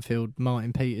won at Anfield.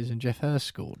 Martin Peters and Jeff Hurst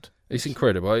scored. It's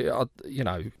incredible,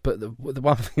 But the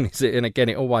one thing is, and again,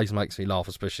 it always makes me laugh,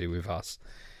 especially with us,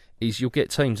 is you'll get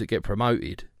teams that get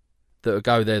promoted that will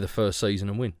go there the first season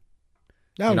and win.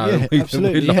 Oh, yeah,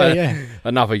 absolutely. Yeah.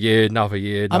 Another year, and I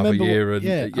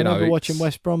remember watching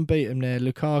West Brom beat them there.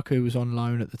 Lukaku was on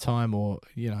loan at the time, or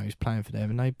he was playing for them,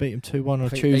 and they beat them 2-1 on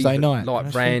Tuesday night.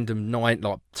 Like random night,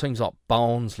 like teams like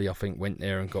Barnsley, I think, went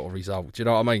there and got a result. Do you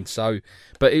know what I mean? So,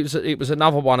 but it was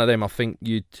another one of them. I think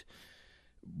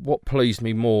what pleased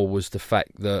me more was the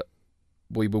fact that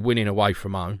we were winning away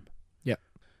from home. Yeah,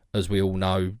 as we all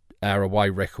know, our away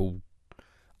record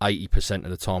 80%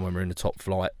 of the time when we're in the top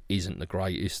flight isn't the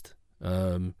greatest.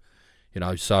 So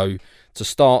to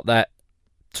start that,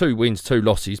 2 wins, 2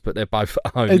 losses, but they're both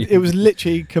at home. It was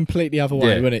literally completely other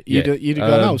way, wasn't it? You'd have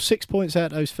gone, 6 points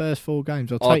out of those first 4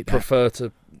 games. I'd prefer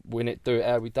to win it, do it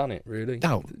how we done it, really.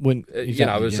 Oh,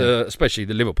 especially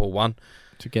the Liverpool one.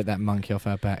 To get that monkey off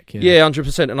our back. Yeah,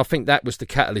 100%. And I think that was the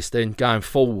catalyst then going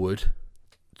forward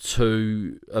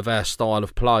of our style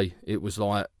of play. It was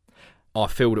like, I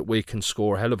feel that we can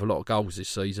score a hell of a lot of goals this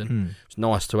season. It's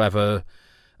nice to have a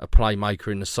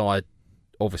playmaker in the side.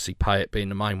 Obviously, Payet being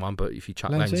the main one, but if you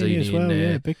chuck Lanzini in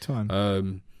there, big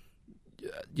time.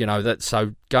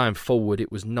 So going forward,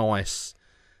 it was nice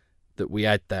that we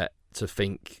had that to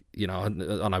think. I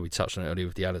know we touched on it earlier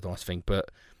with the Allardyce thing, but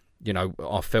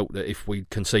I felt that if we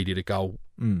conceded a goal,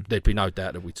 there'd be no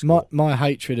doubt that we'd score. My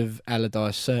hatred of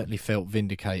Allardyce certainly felt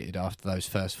vindicated after those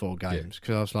first 4 games,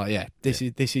 because I was like, this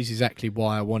is exactly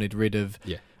why I wanted rid of.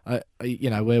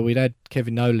 Where we'd had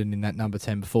Kevin Nolan in that number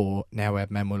 10 before, now we have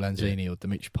Manuel Lanzini or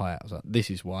Dimitri Payet. I was like, this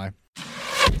is why.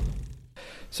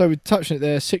 So we touched on it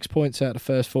there, 6 points out of the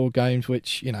first 4 games,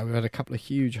 which we've had a couple of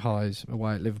huge highs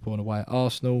away at Liverpool and away at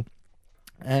Arsenal,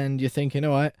 and you're thinking,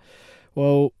 all right,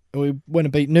 well, we went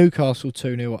and beat Newcastle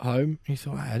 2-0 at home. You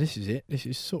thought, this is it. This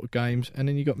is sort of games. And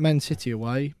then you got Man City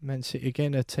away. Man City,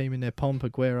 again, a team in their pomp.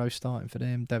 Aguero starting for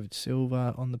them. David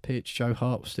Silva on the pitch. Joe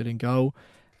Hart was still in goal.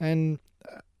 And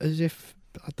as if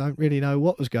I don't really know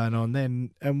what was going on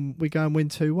then, and we go and win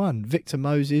 2-1. Victor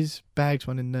Moses bags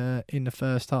one in the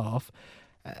first half.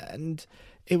 And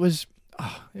it was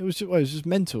just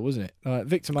mental, wasn't it? Like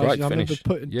Victor Moses, I remember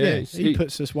he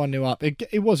puts us 1-0 up.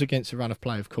 It was against a run of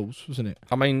play, of course, wasn't it?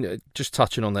 I mean, just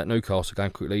touching on that Newcastle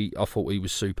game quickly, I thought he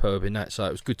was superb in that, so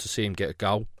it was good to see him get a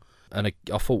goal. And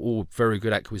I thought, very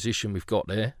good acquisition we've got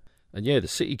there. And the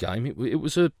City game, it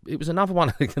was another one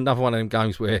of them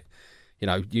games where,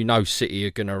 City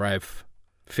are going to have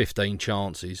 15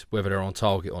 chances, whether they're on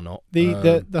target or not.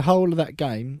 The whole of that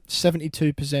game,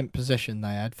 72% possession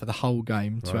they had for the whole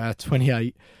game to our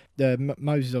 28.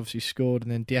 Moses obviously scored,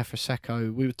 and then Diafra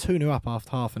Sakho. We were 2-0 up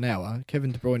after half an hour.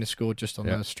 Kevin De Bruyne scored just on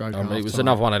the stroke. It was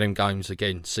another one of them games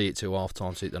again. See it till half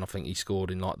time, and I think he scored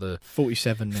in like the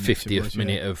 47 minutes, 50th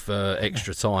minute of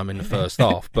extra time in the first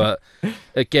half. But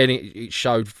again, it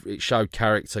showed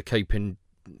character, keeping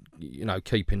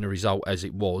the result as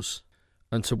it was.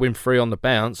 And to win 3 on the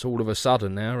bounce, all of a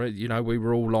sudden now, we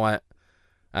were all like,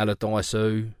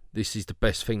 Allardyce, this is the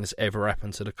best thing that's ever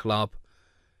happened to the club.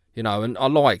 And I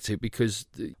liked it because,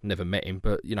 never met him,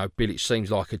 but, Bilic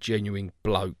seems like a genuine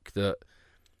bloke that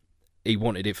he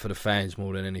wanted it for the fans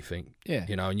more than anything. Yeah,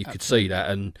 you know, and you absolutely. could see that.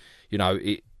 And you know,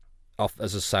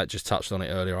 as I said, just touched on it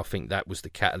earlier. I think that was the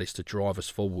catalyst to drive us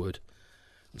forward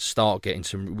and start getting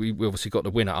some. We obviously got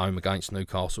the win at home against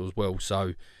Newcastle as well,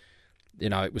 so you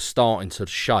know it was starting to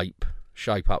shape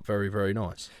up very, very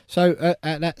nice. So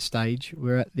at that stage,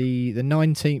 we're at the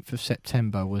 19th of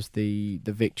September was the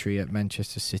victory at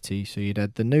Manchester City. So you'd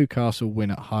had the Newcastle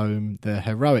win at home, the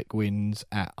heroic wins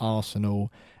at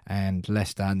Arsenal and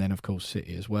Leicester, and then of course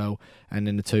City as well, and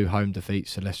then the 2 home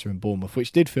defeats to Leicester and Bournemouth,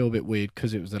 which did feel a bit weird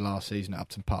because it was the last season at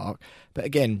Upton Park. But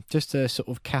again, just to sort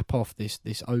of cap off this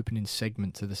opening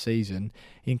segment to the season,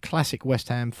 in classic West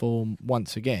Ham form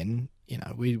once again, you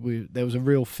know, we there was a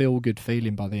real feel-good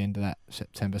feeling by the end of that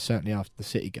September, certainly after the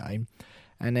City game.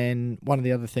 And then one of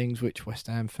the other things which West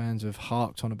Ham fans have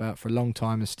harked on about for a long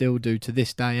time and still do to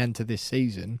this day and to this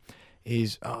season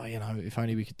is, you know, if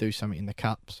only we could do something in the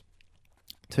Cups.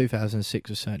 2006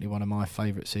 was certainly one of my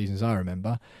favourite seasons I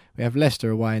remember. We have Leicester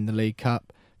away in the League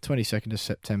Cup, 22nd of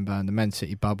September, and the Man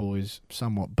City bubble is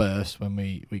somewhat burst when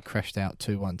we crashed out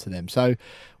 2-1 to them. So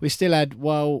we still had,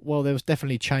 while there was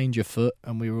definitely change afoot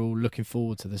and we were all looking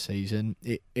forward to the season,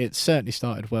 it certainly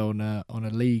started well on a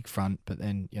league front, but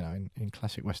then, you know, in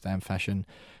classic West Ham fashion,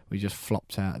 we just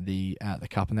flopped out of the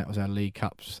Cup, and that was our League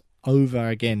Cups over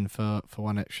again for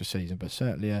one extra season. But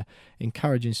certainly a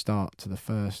encouraging start to the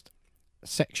first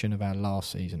section of our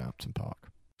last season at Upton Park.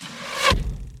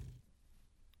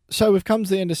 So we've come to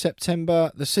the end of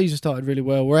September. The season started really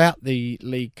well. We're out the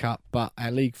League Cup, but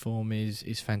our league form is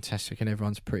fantastic and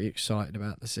everyone's pretty excited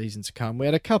about the season to come. We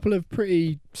had a couple of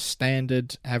pretty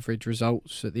standard average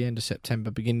results at the end of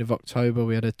September, beginning of October.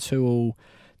 We had a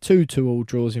 2-2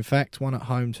 draws, in fact, one at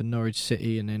home to Norwich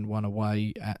City and then one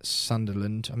away at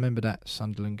Sunderland. I remember that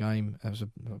Sunderland game.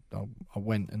 I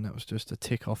went and that was just a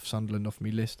tick off Sunderland off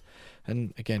my list.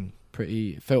 And again,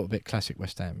 felt a bit classic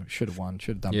West Ham. Should have won,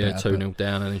 should have done better. 2-0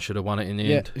 down and then should have won it in the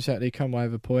end. Yeah, exactly. Come away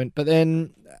with a point. But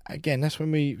then, again, that's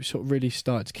when we sort of really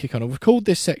started to kick on. We've called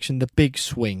this section the Big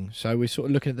Swing. So we're sort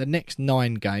of looking at the next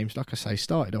 9 games. Like I say,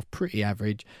 started off pretty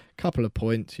average. Couple of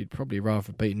points. You'd probably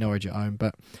rather beat Norwich at home,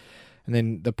 but... And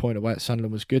then the point away at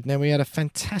Sunderland was good. And then we had a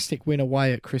fantastic win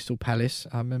away at Crystal Palace.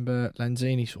 I remember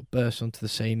Lanzini sort of burst onto the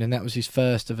scene, and that was his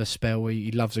first of a spell where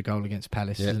he loves a goal against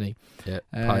Palace, doesn't he? Yeah,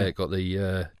 Payet got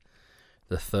the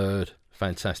third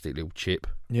fantastic little chip.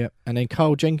 Yeah, and then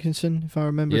Carl Jenkinson, if I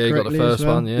remember correctly. Yeah, he got the first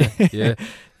one, yeah.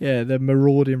 Yeah, the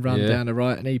marauding run down the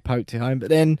right, and he poked it home. But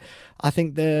then I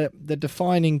think the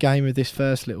defining game of this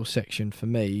first little section for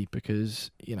me,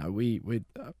 because, you know,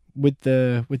 with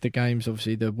the games,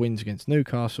 obviously the wins against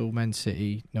Newcastle, Man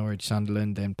City, Norwich,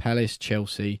 Sunderland, then Palace,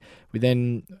 Chelsea. We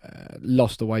then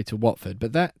lost away to Watford.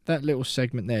 But that little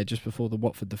segment there, just before the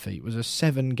Watford defeat, was a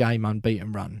 7-game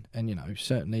unbeaten run. And, you know,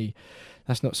 certainly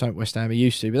that's not something West Ham are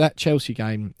used to. But that Chelsea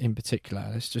game in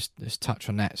particular, let's touch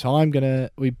on that. So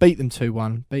we beat them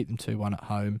 2-1 at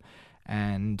home.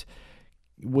 And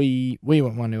we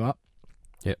went 1-0 up.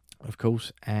 Of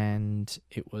course, and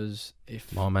it was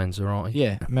my man Zarate.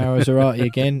 Yeah, Mauro Zarate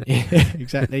again. Yeah,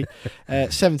 exactly.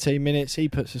 17 minutes, he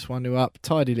puts us 1-0 up.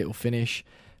 Tidy little finish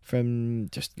from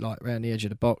just like round the edge of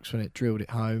the box when it drilled it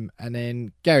home, and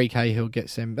then Gary Cahill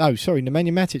gets them. Oh, sorry,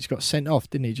 Nemanja Matic got sent off,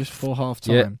 didn't he? Just before half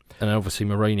time. Yeah, and obviously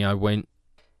Mourinho went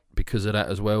because of that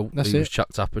as well. He was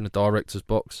chucked up in the director's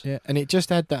box. Yeah, and it just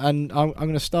had that. And I'm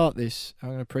going to start this. I'm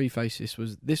going to preface this.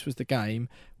 This was the game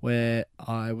where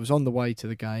I was on the way to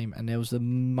the game, and there was the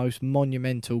most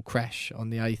monumental crash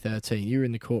on the A13. You were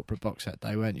in the corporate box that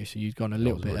day, weren't you? So you'd gone a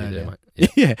little bit earlier. There,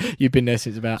 yeah, you've been there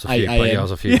since about 8 a.m. I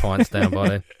was a few pints down by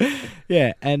then.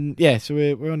 Yeah, and yeah, so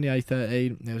we're on the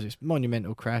A13. There was this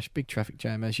monumental crash, big traffic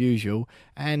jam as usual,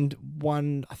 and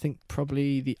one, I think,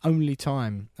 probably the only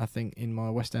time I think in my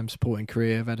West Ham supporting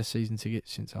career I've had a season ticket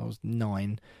since I was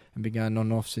 9 and been going on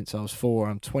and off since I was 4.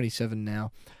 I'm 27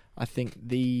 now. I think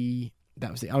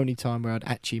that was the only time where I'd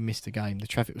actually missed a game. The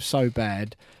traffic was so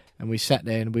bad, and we sat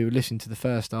there and we were listening to the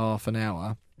first half an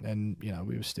hour, and you know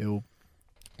we were still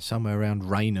somewhere around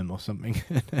Raynham or something.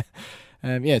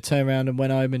 Turned around and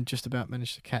went home and just about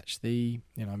managed to catch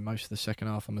most of the second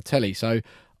half on the telly. So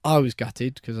I was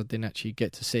gutted because I didn't actually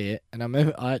get to see it. And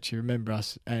I actually remember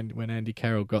us, and when Andy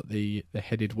Carroll got the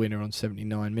headed winner on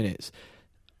 79 minutes,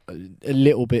 a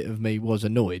little bit of me was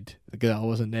annoyed because I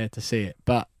wasn't there to see it.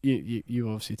 But you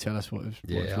obviously tell us what it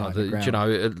was like. You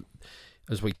know,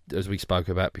 as we spoke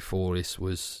about before,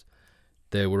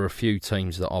 there were a few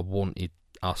teams that I wanted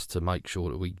us to make sure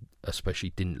that we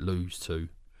especially didn't lose to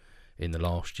in the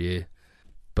last year,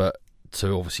 but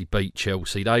to obviously beat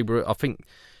Chelsea, I think,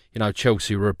 you know,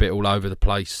 Chelsea were a bit all over the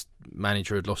place.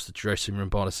 Manager had lost the dressing room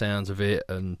by the sounds of it,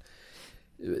 and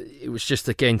it was just,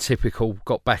 again, typical.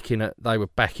 They were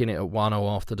back in it at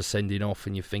 1-0 after the sending off,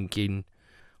 and you're thinking,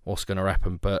 what's going to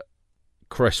happen? But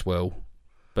Cresswell,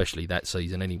 especially that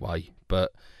season anyway,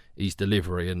 but his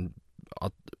delivery, and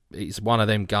it's one of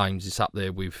them games, it's up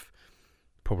there with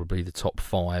probably the top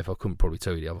 5. I couldn't probably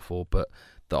tell you the other 4, but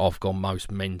that I've gone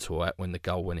most mental at when the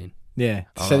goal went in. Yeah,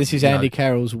 so this is Andy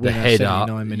Carroll's winner,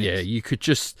 79 minutes. Yeah, you could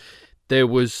just... I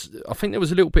think there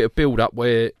was a little bit of build-up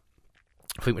where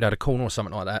I think we'd had a corner or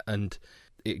something like that, and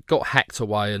it got hacked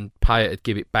away, and Payet had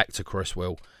give it back to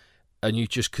Cresswell, and you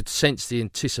just could sense the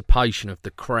anticipation of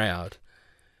the crowd.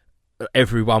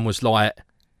 Everyone was like,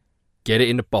 get it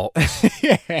in the box.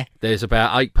 Yeah. There's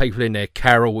about 8 people in there.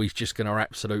 Carroll is just going to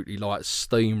absolutely like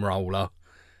steamroller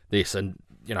this, and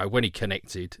when he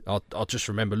connected, I just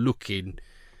remember looking...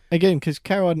 Again, because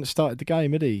Carroll hadn't started the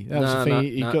game, had he? That was the thing.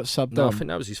 He got subbed on. I think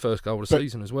that was his first goal of the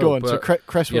season as well. Go on, so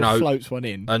Cresswell floats one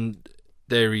in. And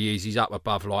there he is. He's up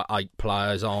above like 8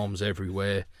 players, arms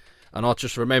everywhere. And I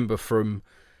just remember from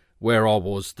where I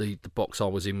was, the box I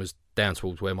was in was down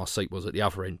towards where my seat was at the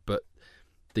other end. But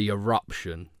the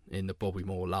eruption in the Bobby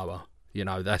Moore lower,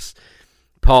 that's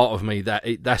part of me.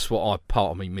 That's what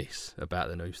part of me miss about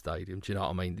the new stadium. Do you know what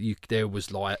I mean? There was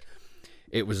like...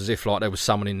 It was as if like there was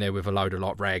someone in there with a load of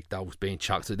like rag dolls being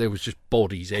chucked. There was just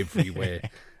bodies everywhere.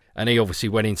 And he obviously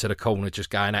went into the corner just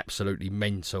going absolutely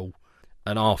mental.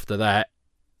 And after that,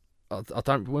 I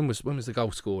don't... When was the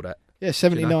goal scored at? Yeah,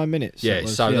 79 minutes. Yeah,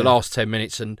 the last 10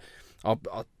 minutes. And I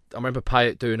remember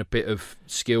Payet doing a bit of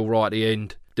skill right at the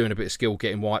end, doing a bit of skill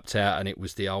getting wiped out, and it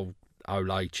was the old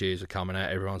Ole cheers are coming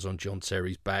out. Everyone's on John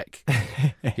Terry's back.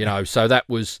 So that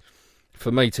was,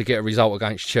 for me, to get a result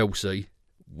against Chelsea...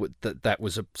 That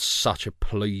was such a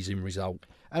pleasing result.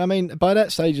 And I mean, by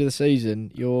that stage of the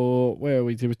season, where are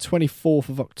we? The 24th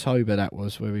of October, that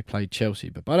was where we played Chelsea.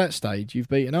 But by that stage, you've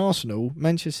beaten Arsenal,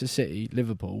 Manchester City,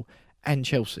 Liverpool, and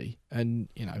Chelsea. And,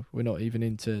 we're not even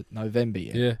into November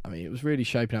yet. Yeah. I mean, it was really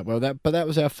shaping up well. But that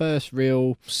was our first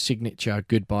real signature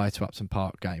goodbye to Upton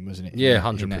Park game, wasn't it? Yeah,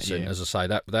 100%. As I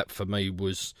say, that for me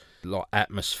was like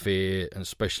atmosphere, and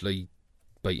especially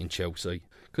beating Chelsea.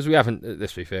 Because we haven't,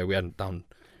 let's be fair, we hadn't done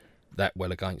that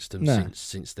well against them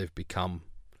since they've become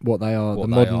what they are, the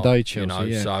modern day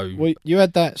Chelsea. So well, you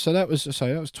had that. So that was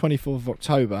 24th of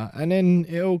October, and then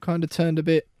it all kind of turned a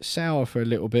bit sour for a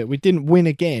little bit. We didn't win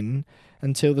again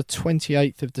until the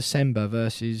 28th of December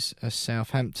versus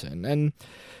Southampton, and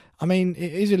I mean,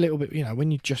 it is a little bit,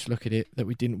 when you just look at it, that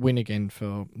we didn't win again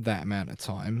for that amount of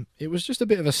time. It was just a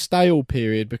bit of a stale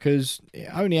period because it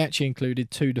only actually included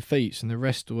 2 defeats, and the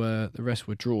rest were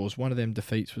draws. One of them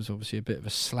defeats was obviously a bit of a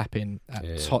slapping at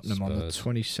Tottenham Spurs.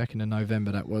 On the 22nd of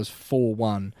November. That was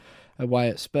 4-1 away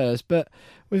at Spurs. But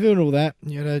within all that,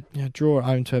 you had a draw at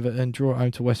home to Everton, draw at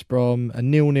home to West Brom, a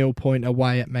 0-0 point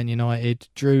away at Man United,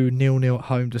 drew 0-0 at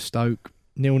home to Stoke,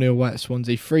 0-0 away at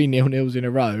Swansea, 3 0-0s in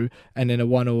a row, and then a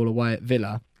 1-1 away at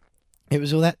Villa. It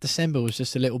was all that December was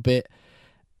just a little bit,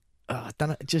 I don't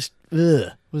know, just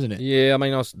wasn't it? Yeah, I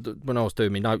mean, when I was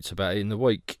doing my notes about it in the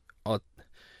week,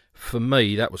 for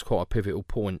me, that was quite a pivotal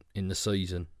point in the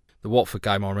season. The Watford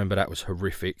game, I remember that was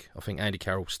horrific. I think Andy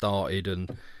Carroll started,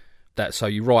 and that. So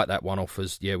you write that one off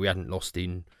as we hadn't lost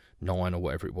in 9 or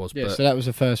whatever it was. Yeah, but, so that was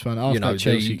the first one after that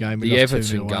Chelsea game. The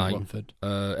Everton game,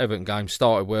 Everton game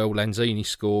started well. Lanzini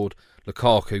scored.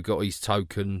 Lukaku got his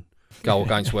token goal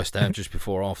against West Ham just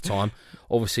before half time.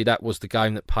 Obviously, that was the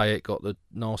game that Payet got the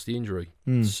nasty injury.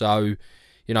 So,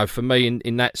 for me,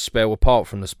 in that spell, apart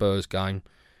from the Spurs game,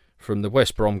 from the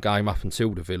West Brom game up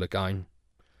until the Villa game,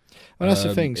 well, that's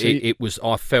the thing. So it was.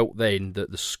 I felt then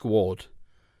that the squad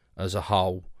as a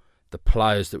whole, the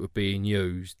players that were being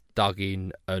used, dug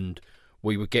in, and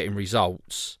we were getting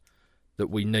results that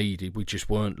we needed. We just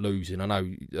weren't losing. I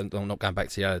know I'm not going back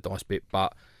to the Allardyce bit,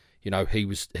 but he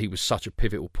was such a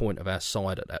pivotal point of our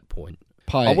side at that point.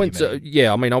 I went to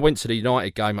the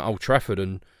United game at Old Trafford,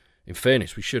 and in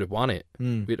fairness, we should have won it.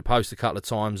 We hit the post a couple of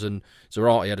times, and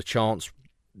Zarate had a chance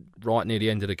right near the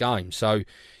end of the game. So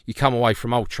you come away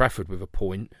from Old Trafford with a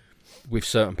point, with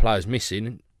certain players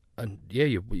missing, and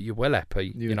you're well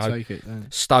happy. Take it,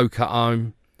 Stoke at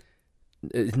home,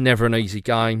 it's never an easy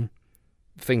game.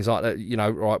 Things like that,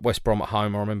 right, West Brom at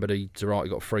home, I remember Zarate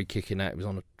got a free kick in that. It was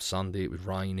on a Sunday, it was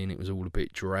raining, it was all a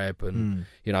bit drab, and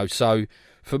so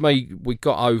for me, we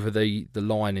got over the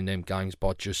line in them games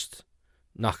by just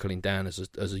knuckling down as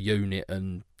a unit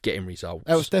and getting results.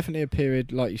 That was definitely a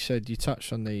period, like you said, you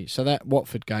touched on so that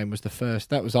Watford game was the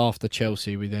first. That was after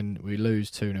Chelsea. We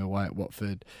lose 2-0 away at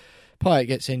Watford. Pyatt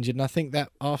gets injured, and I think that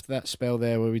after that spell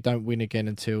there where we don't win again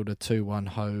until the 2-1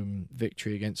 home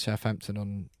victory against Southampton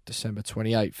on December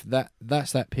 28th,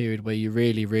 that's that period where you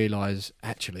really realise,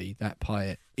 actually, that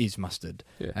Pyatt is mustard,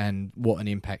 and what an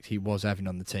impact he was having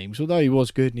on the team. So although he was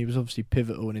good and he was obviously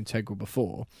pivotal and integral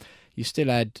before, you still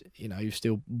had, you're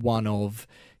still one of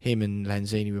him, and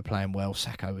Lanzini were playing well,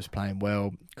 Sacco was playing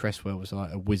well, Cresswell was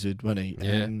like a wizard, wasn't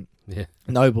he? Yeah.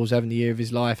 Noble's having the year of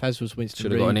his life, as was Winston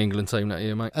Should have Reid. got an England team that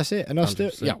year, mate. That's it, and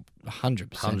 100%. 100%.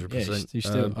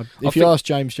 100%. If you ask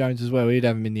James Jones as well, he'd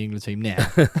have him in the England team now.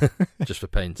 Just for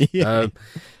pens. Yeah.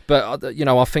 But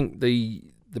I think the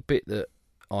bit that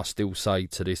I still say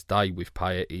to this day with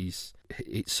Pyatt is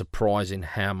it's surprising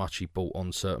how much he brought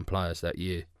on certain players that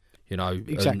year.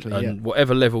 Exactly. And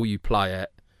whatever level you play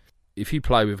at, if you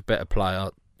play with a better player,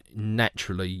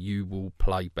 naturally you will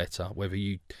play better. Whether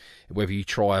you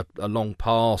try a long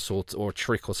pass or a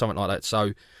trick or something like that.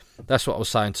 So that's what I was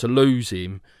saying. To lose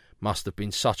him must have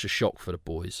been such a shock for the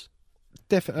boys.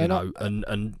 Definitely.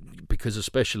 And because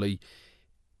especially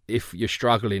if you're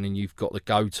struggling and you've got the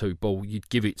go-to ball, you'd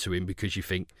give it to him because you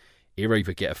think he'll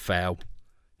either get a foul,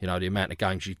 the amount of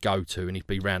games you'd go to, and he'd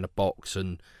be round the box,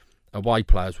 and away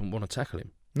players wouldn't want to tackle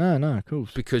him. No, of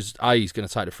course. Because he's going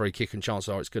to take the free kick, and chances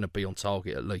are it's going to be on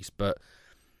target at least. But,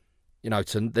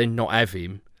 to then not have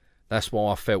him, that's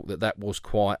why I felt that was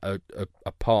quite a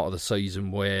part of the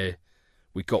season where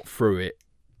we got through it,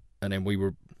 and then we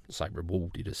were, say,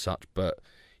 rewarded as such, but,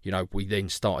 we then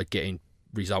started getting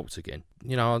results again.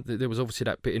 There was obviously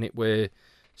that bit in it where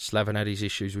Slaven had his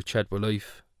issues with Chadwell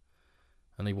Heath,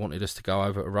 and he wanted us to go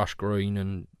over to Rush Green,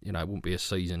 and, it wouldn't be a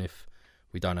season if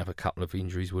we don't have a couple of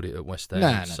injuries, would it, at West Ham?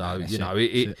 No,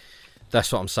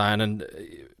 that's what I'm saying.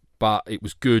 But it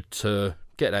was good to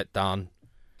get that done,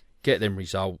 get them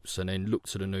results, and then look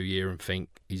to the new year and think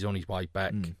he's on his way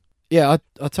back. Yeah,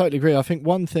 I totally agree. I think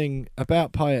one thing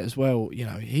about Pyatt as well,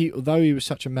 although he was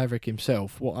such a maverick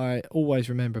himself, what I always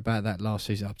remember about that last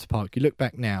season up to Park, you look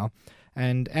back now,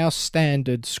 and our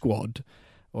standard squad,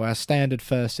 or our standard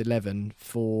first 11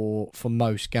 for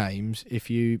most games, if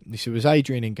it was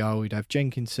Adrian in goal, you'd have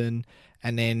Jenkinson,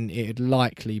 and then it'd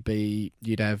likely be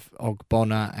you'd have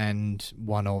Ogbonna and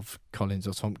one of Collins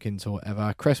or Tompkins or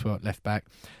whatever, Cresswell at left back,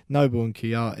 Noble and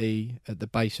Kouyaté at the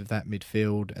base of that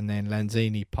midfield, and then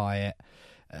Lanzini, Pyatt,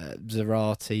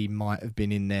 Zarate might have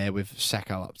been in there with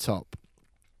Sacco up top.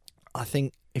 I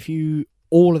think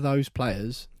all of those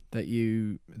players that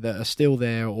are still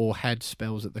there or had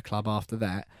spells at the club after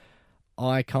that,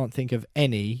 I can't think of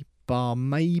any, bar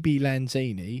maybe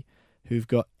Lanzini, who've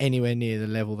got anywhere near the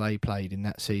level they played in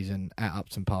that season at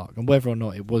Upton Park. And whether or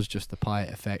not it was just the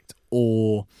Pyatt effect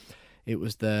or it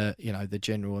was the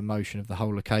general emotion of the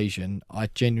whole occasion, I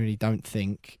genuinely don't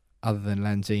think, other than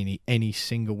Lanzini, any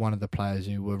single one of the players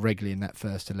who were regularly in that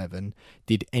first 11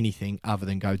 did anything other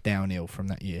than go downhill from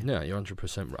that year. Yeah, you're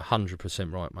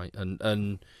 100% right, mate.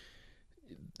 And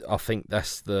I think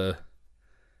that's the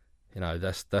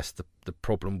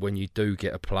problem when you do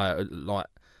get a player like,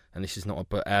 and this is not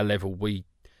but our level, we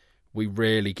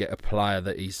rarely get a player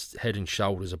that is head and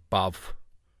shoulders above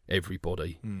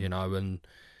everybody, and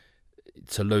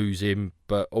to lose him.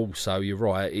 But also, you're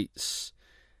right, it's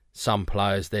some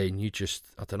players then you just,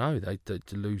 I don't know, they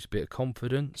lose a bit of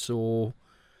confidence or...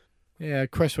 Yeah,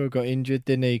 Cresswell got injured,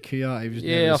 didn't he? Kouyaté was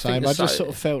never the same. I just sort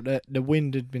of felt that the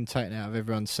wind had been taken out of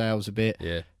everyone's sails a bit.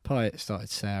 Yeah. Pyatt started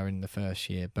souring the first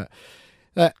year, but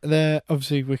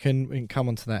obviously we can come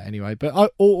on to that anyway.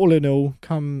 But all in all,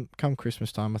 come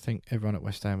Christmas time, I think everyone at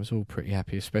West Ham was all pretty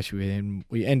happy, especially when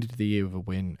we ended the year with a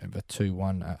win of a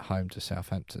 2-1 at home to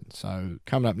Southampton. So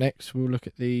coming up next, we'll look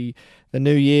at the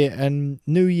new year, and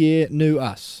new year, new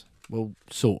us. Well,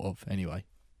 sort of, anyway.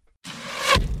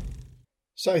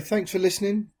 So thanks for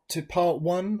listening to part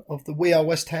 1 of the We Are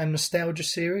West Ham Nostalgia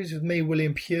series with me,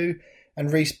 William Pugh,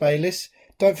 and Rhys Bayliss.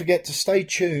 Don't forget to stay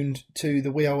tuned to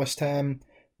the We Are West Ham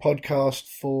podcast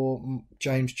for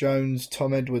James Jones,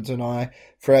 Tom Edwards and I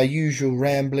for our usual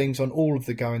ramblings on all of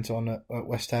the goings on at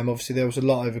West Ham. Obviously there was a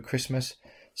lot over Christmas,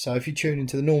 so if you tune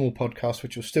into the normal podcast,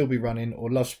 which will still be running,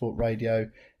 or Love Sport Radio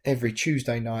every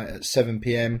Tuesday night at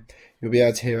 7pm, you'll be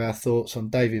able to hear our thoughts on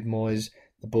David Moyes,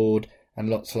 the board, and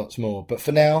lots more. But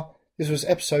for now, this was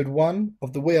episode 1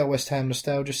 of the We Are West Ham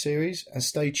Nostalgia series, and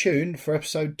stay tuned for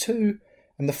episode 2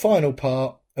 and the final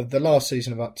part of the last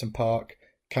season of Upton Park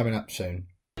coming up soon.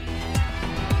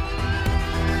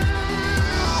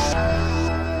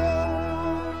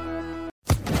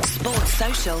 Sports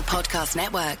Social Podcast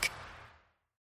Network.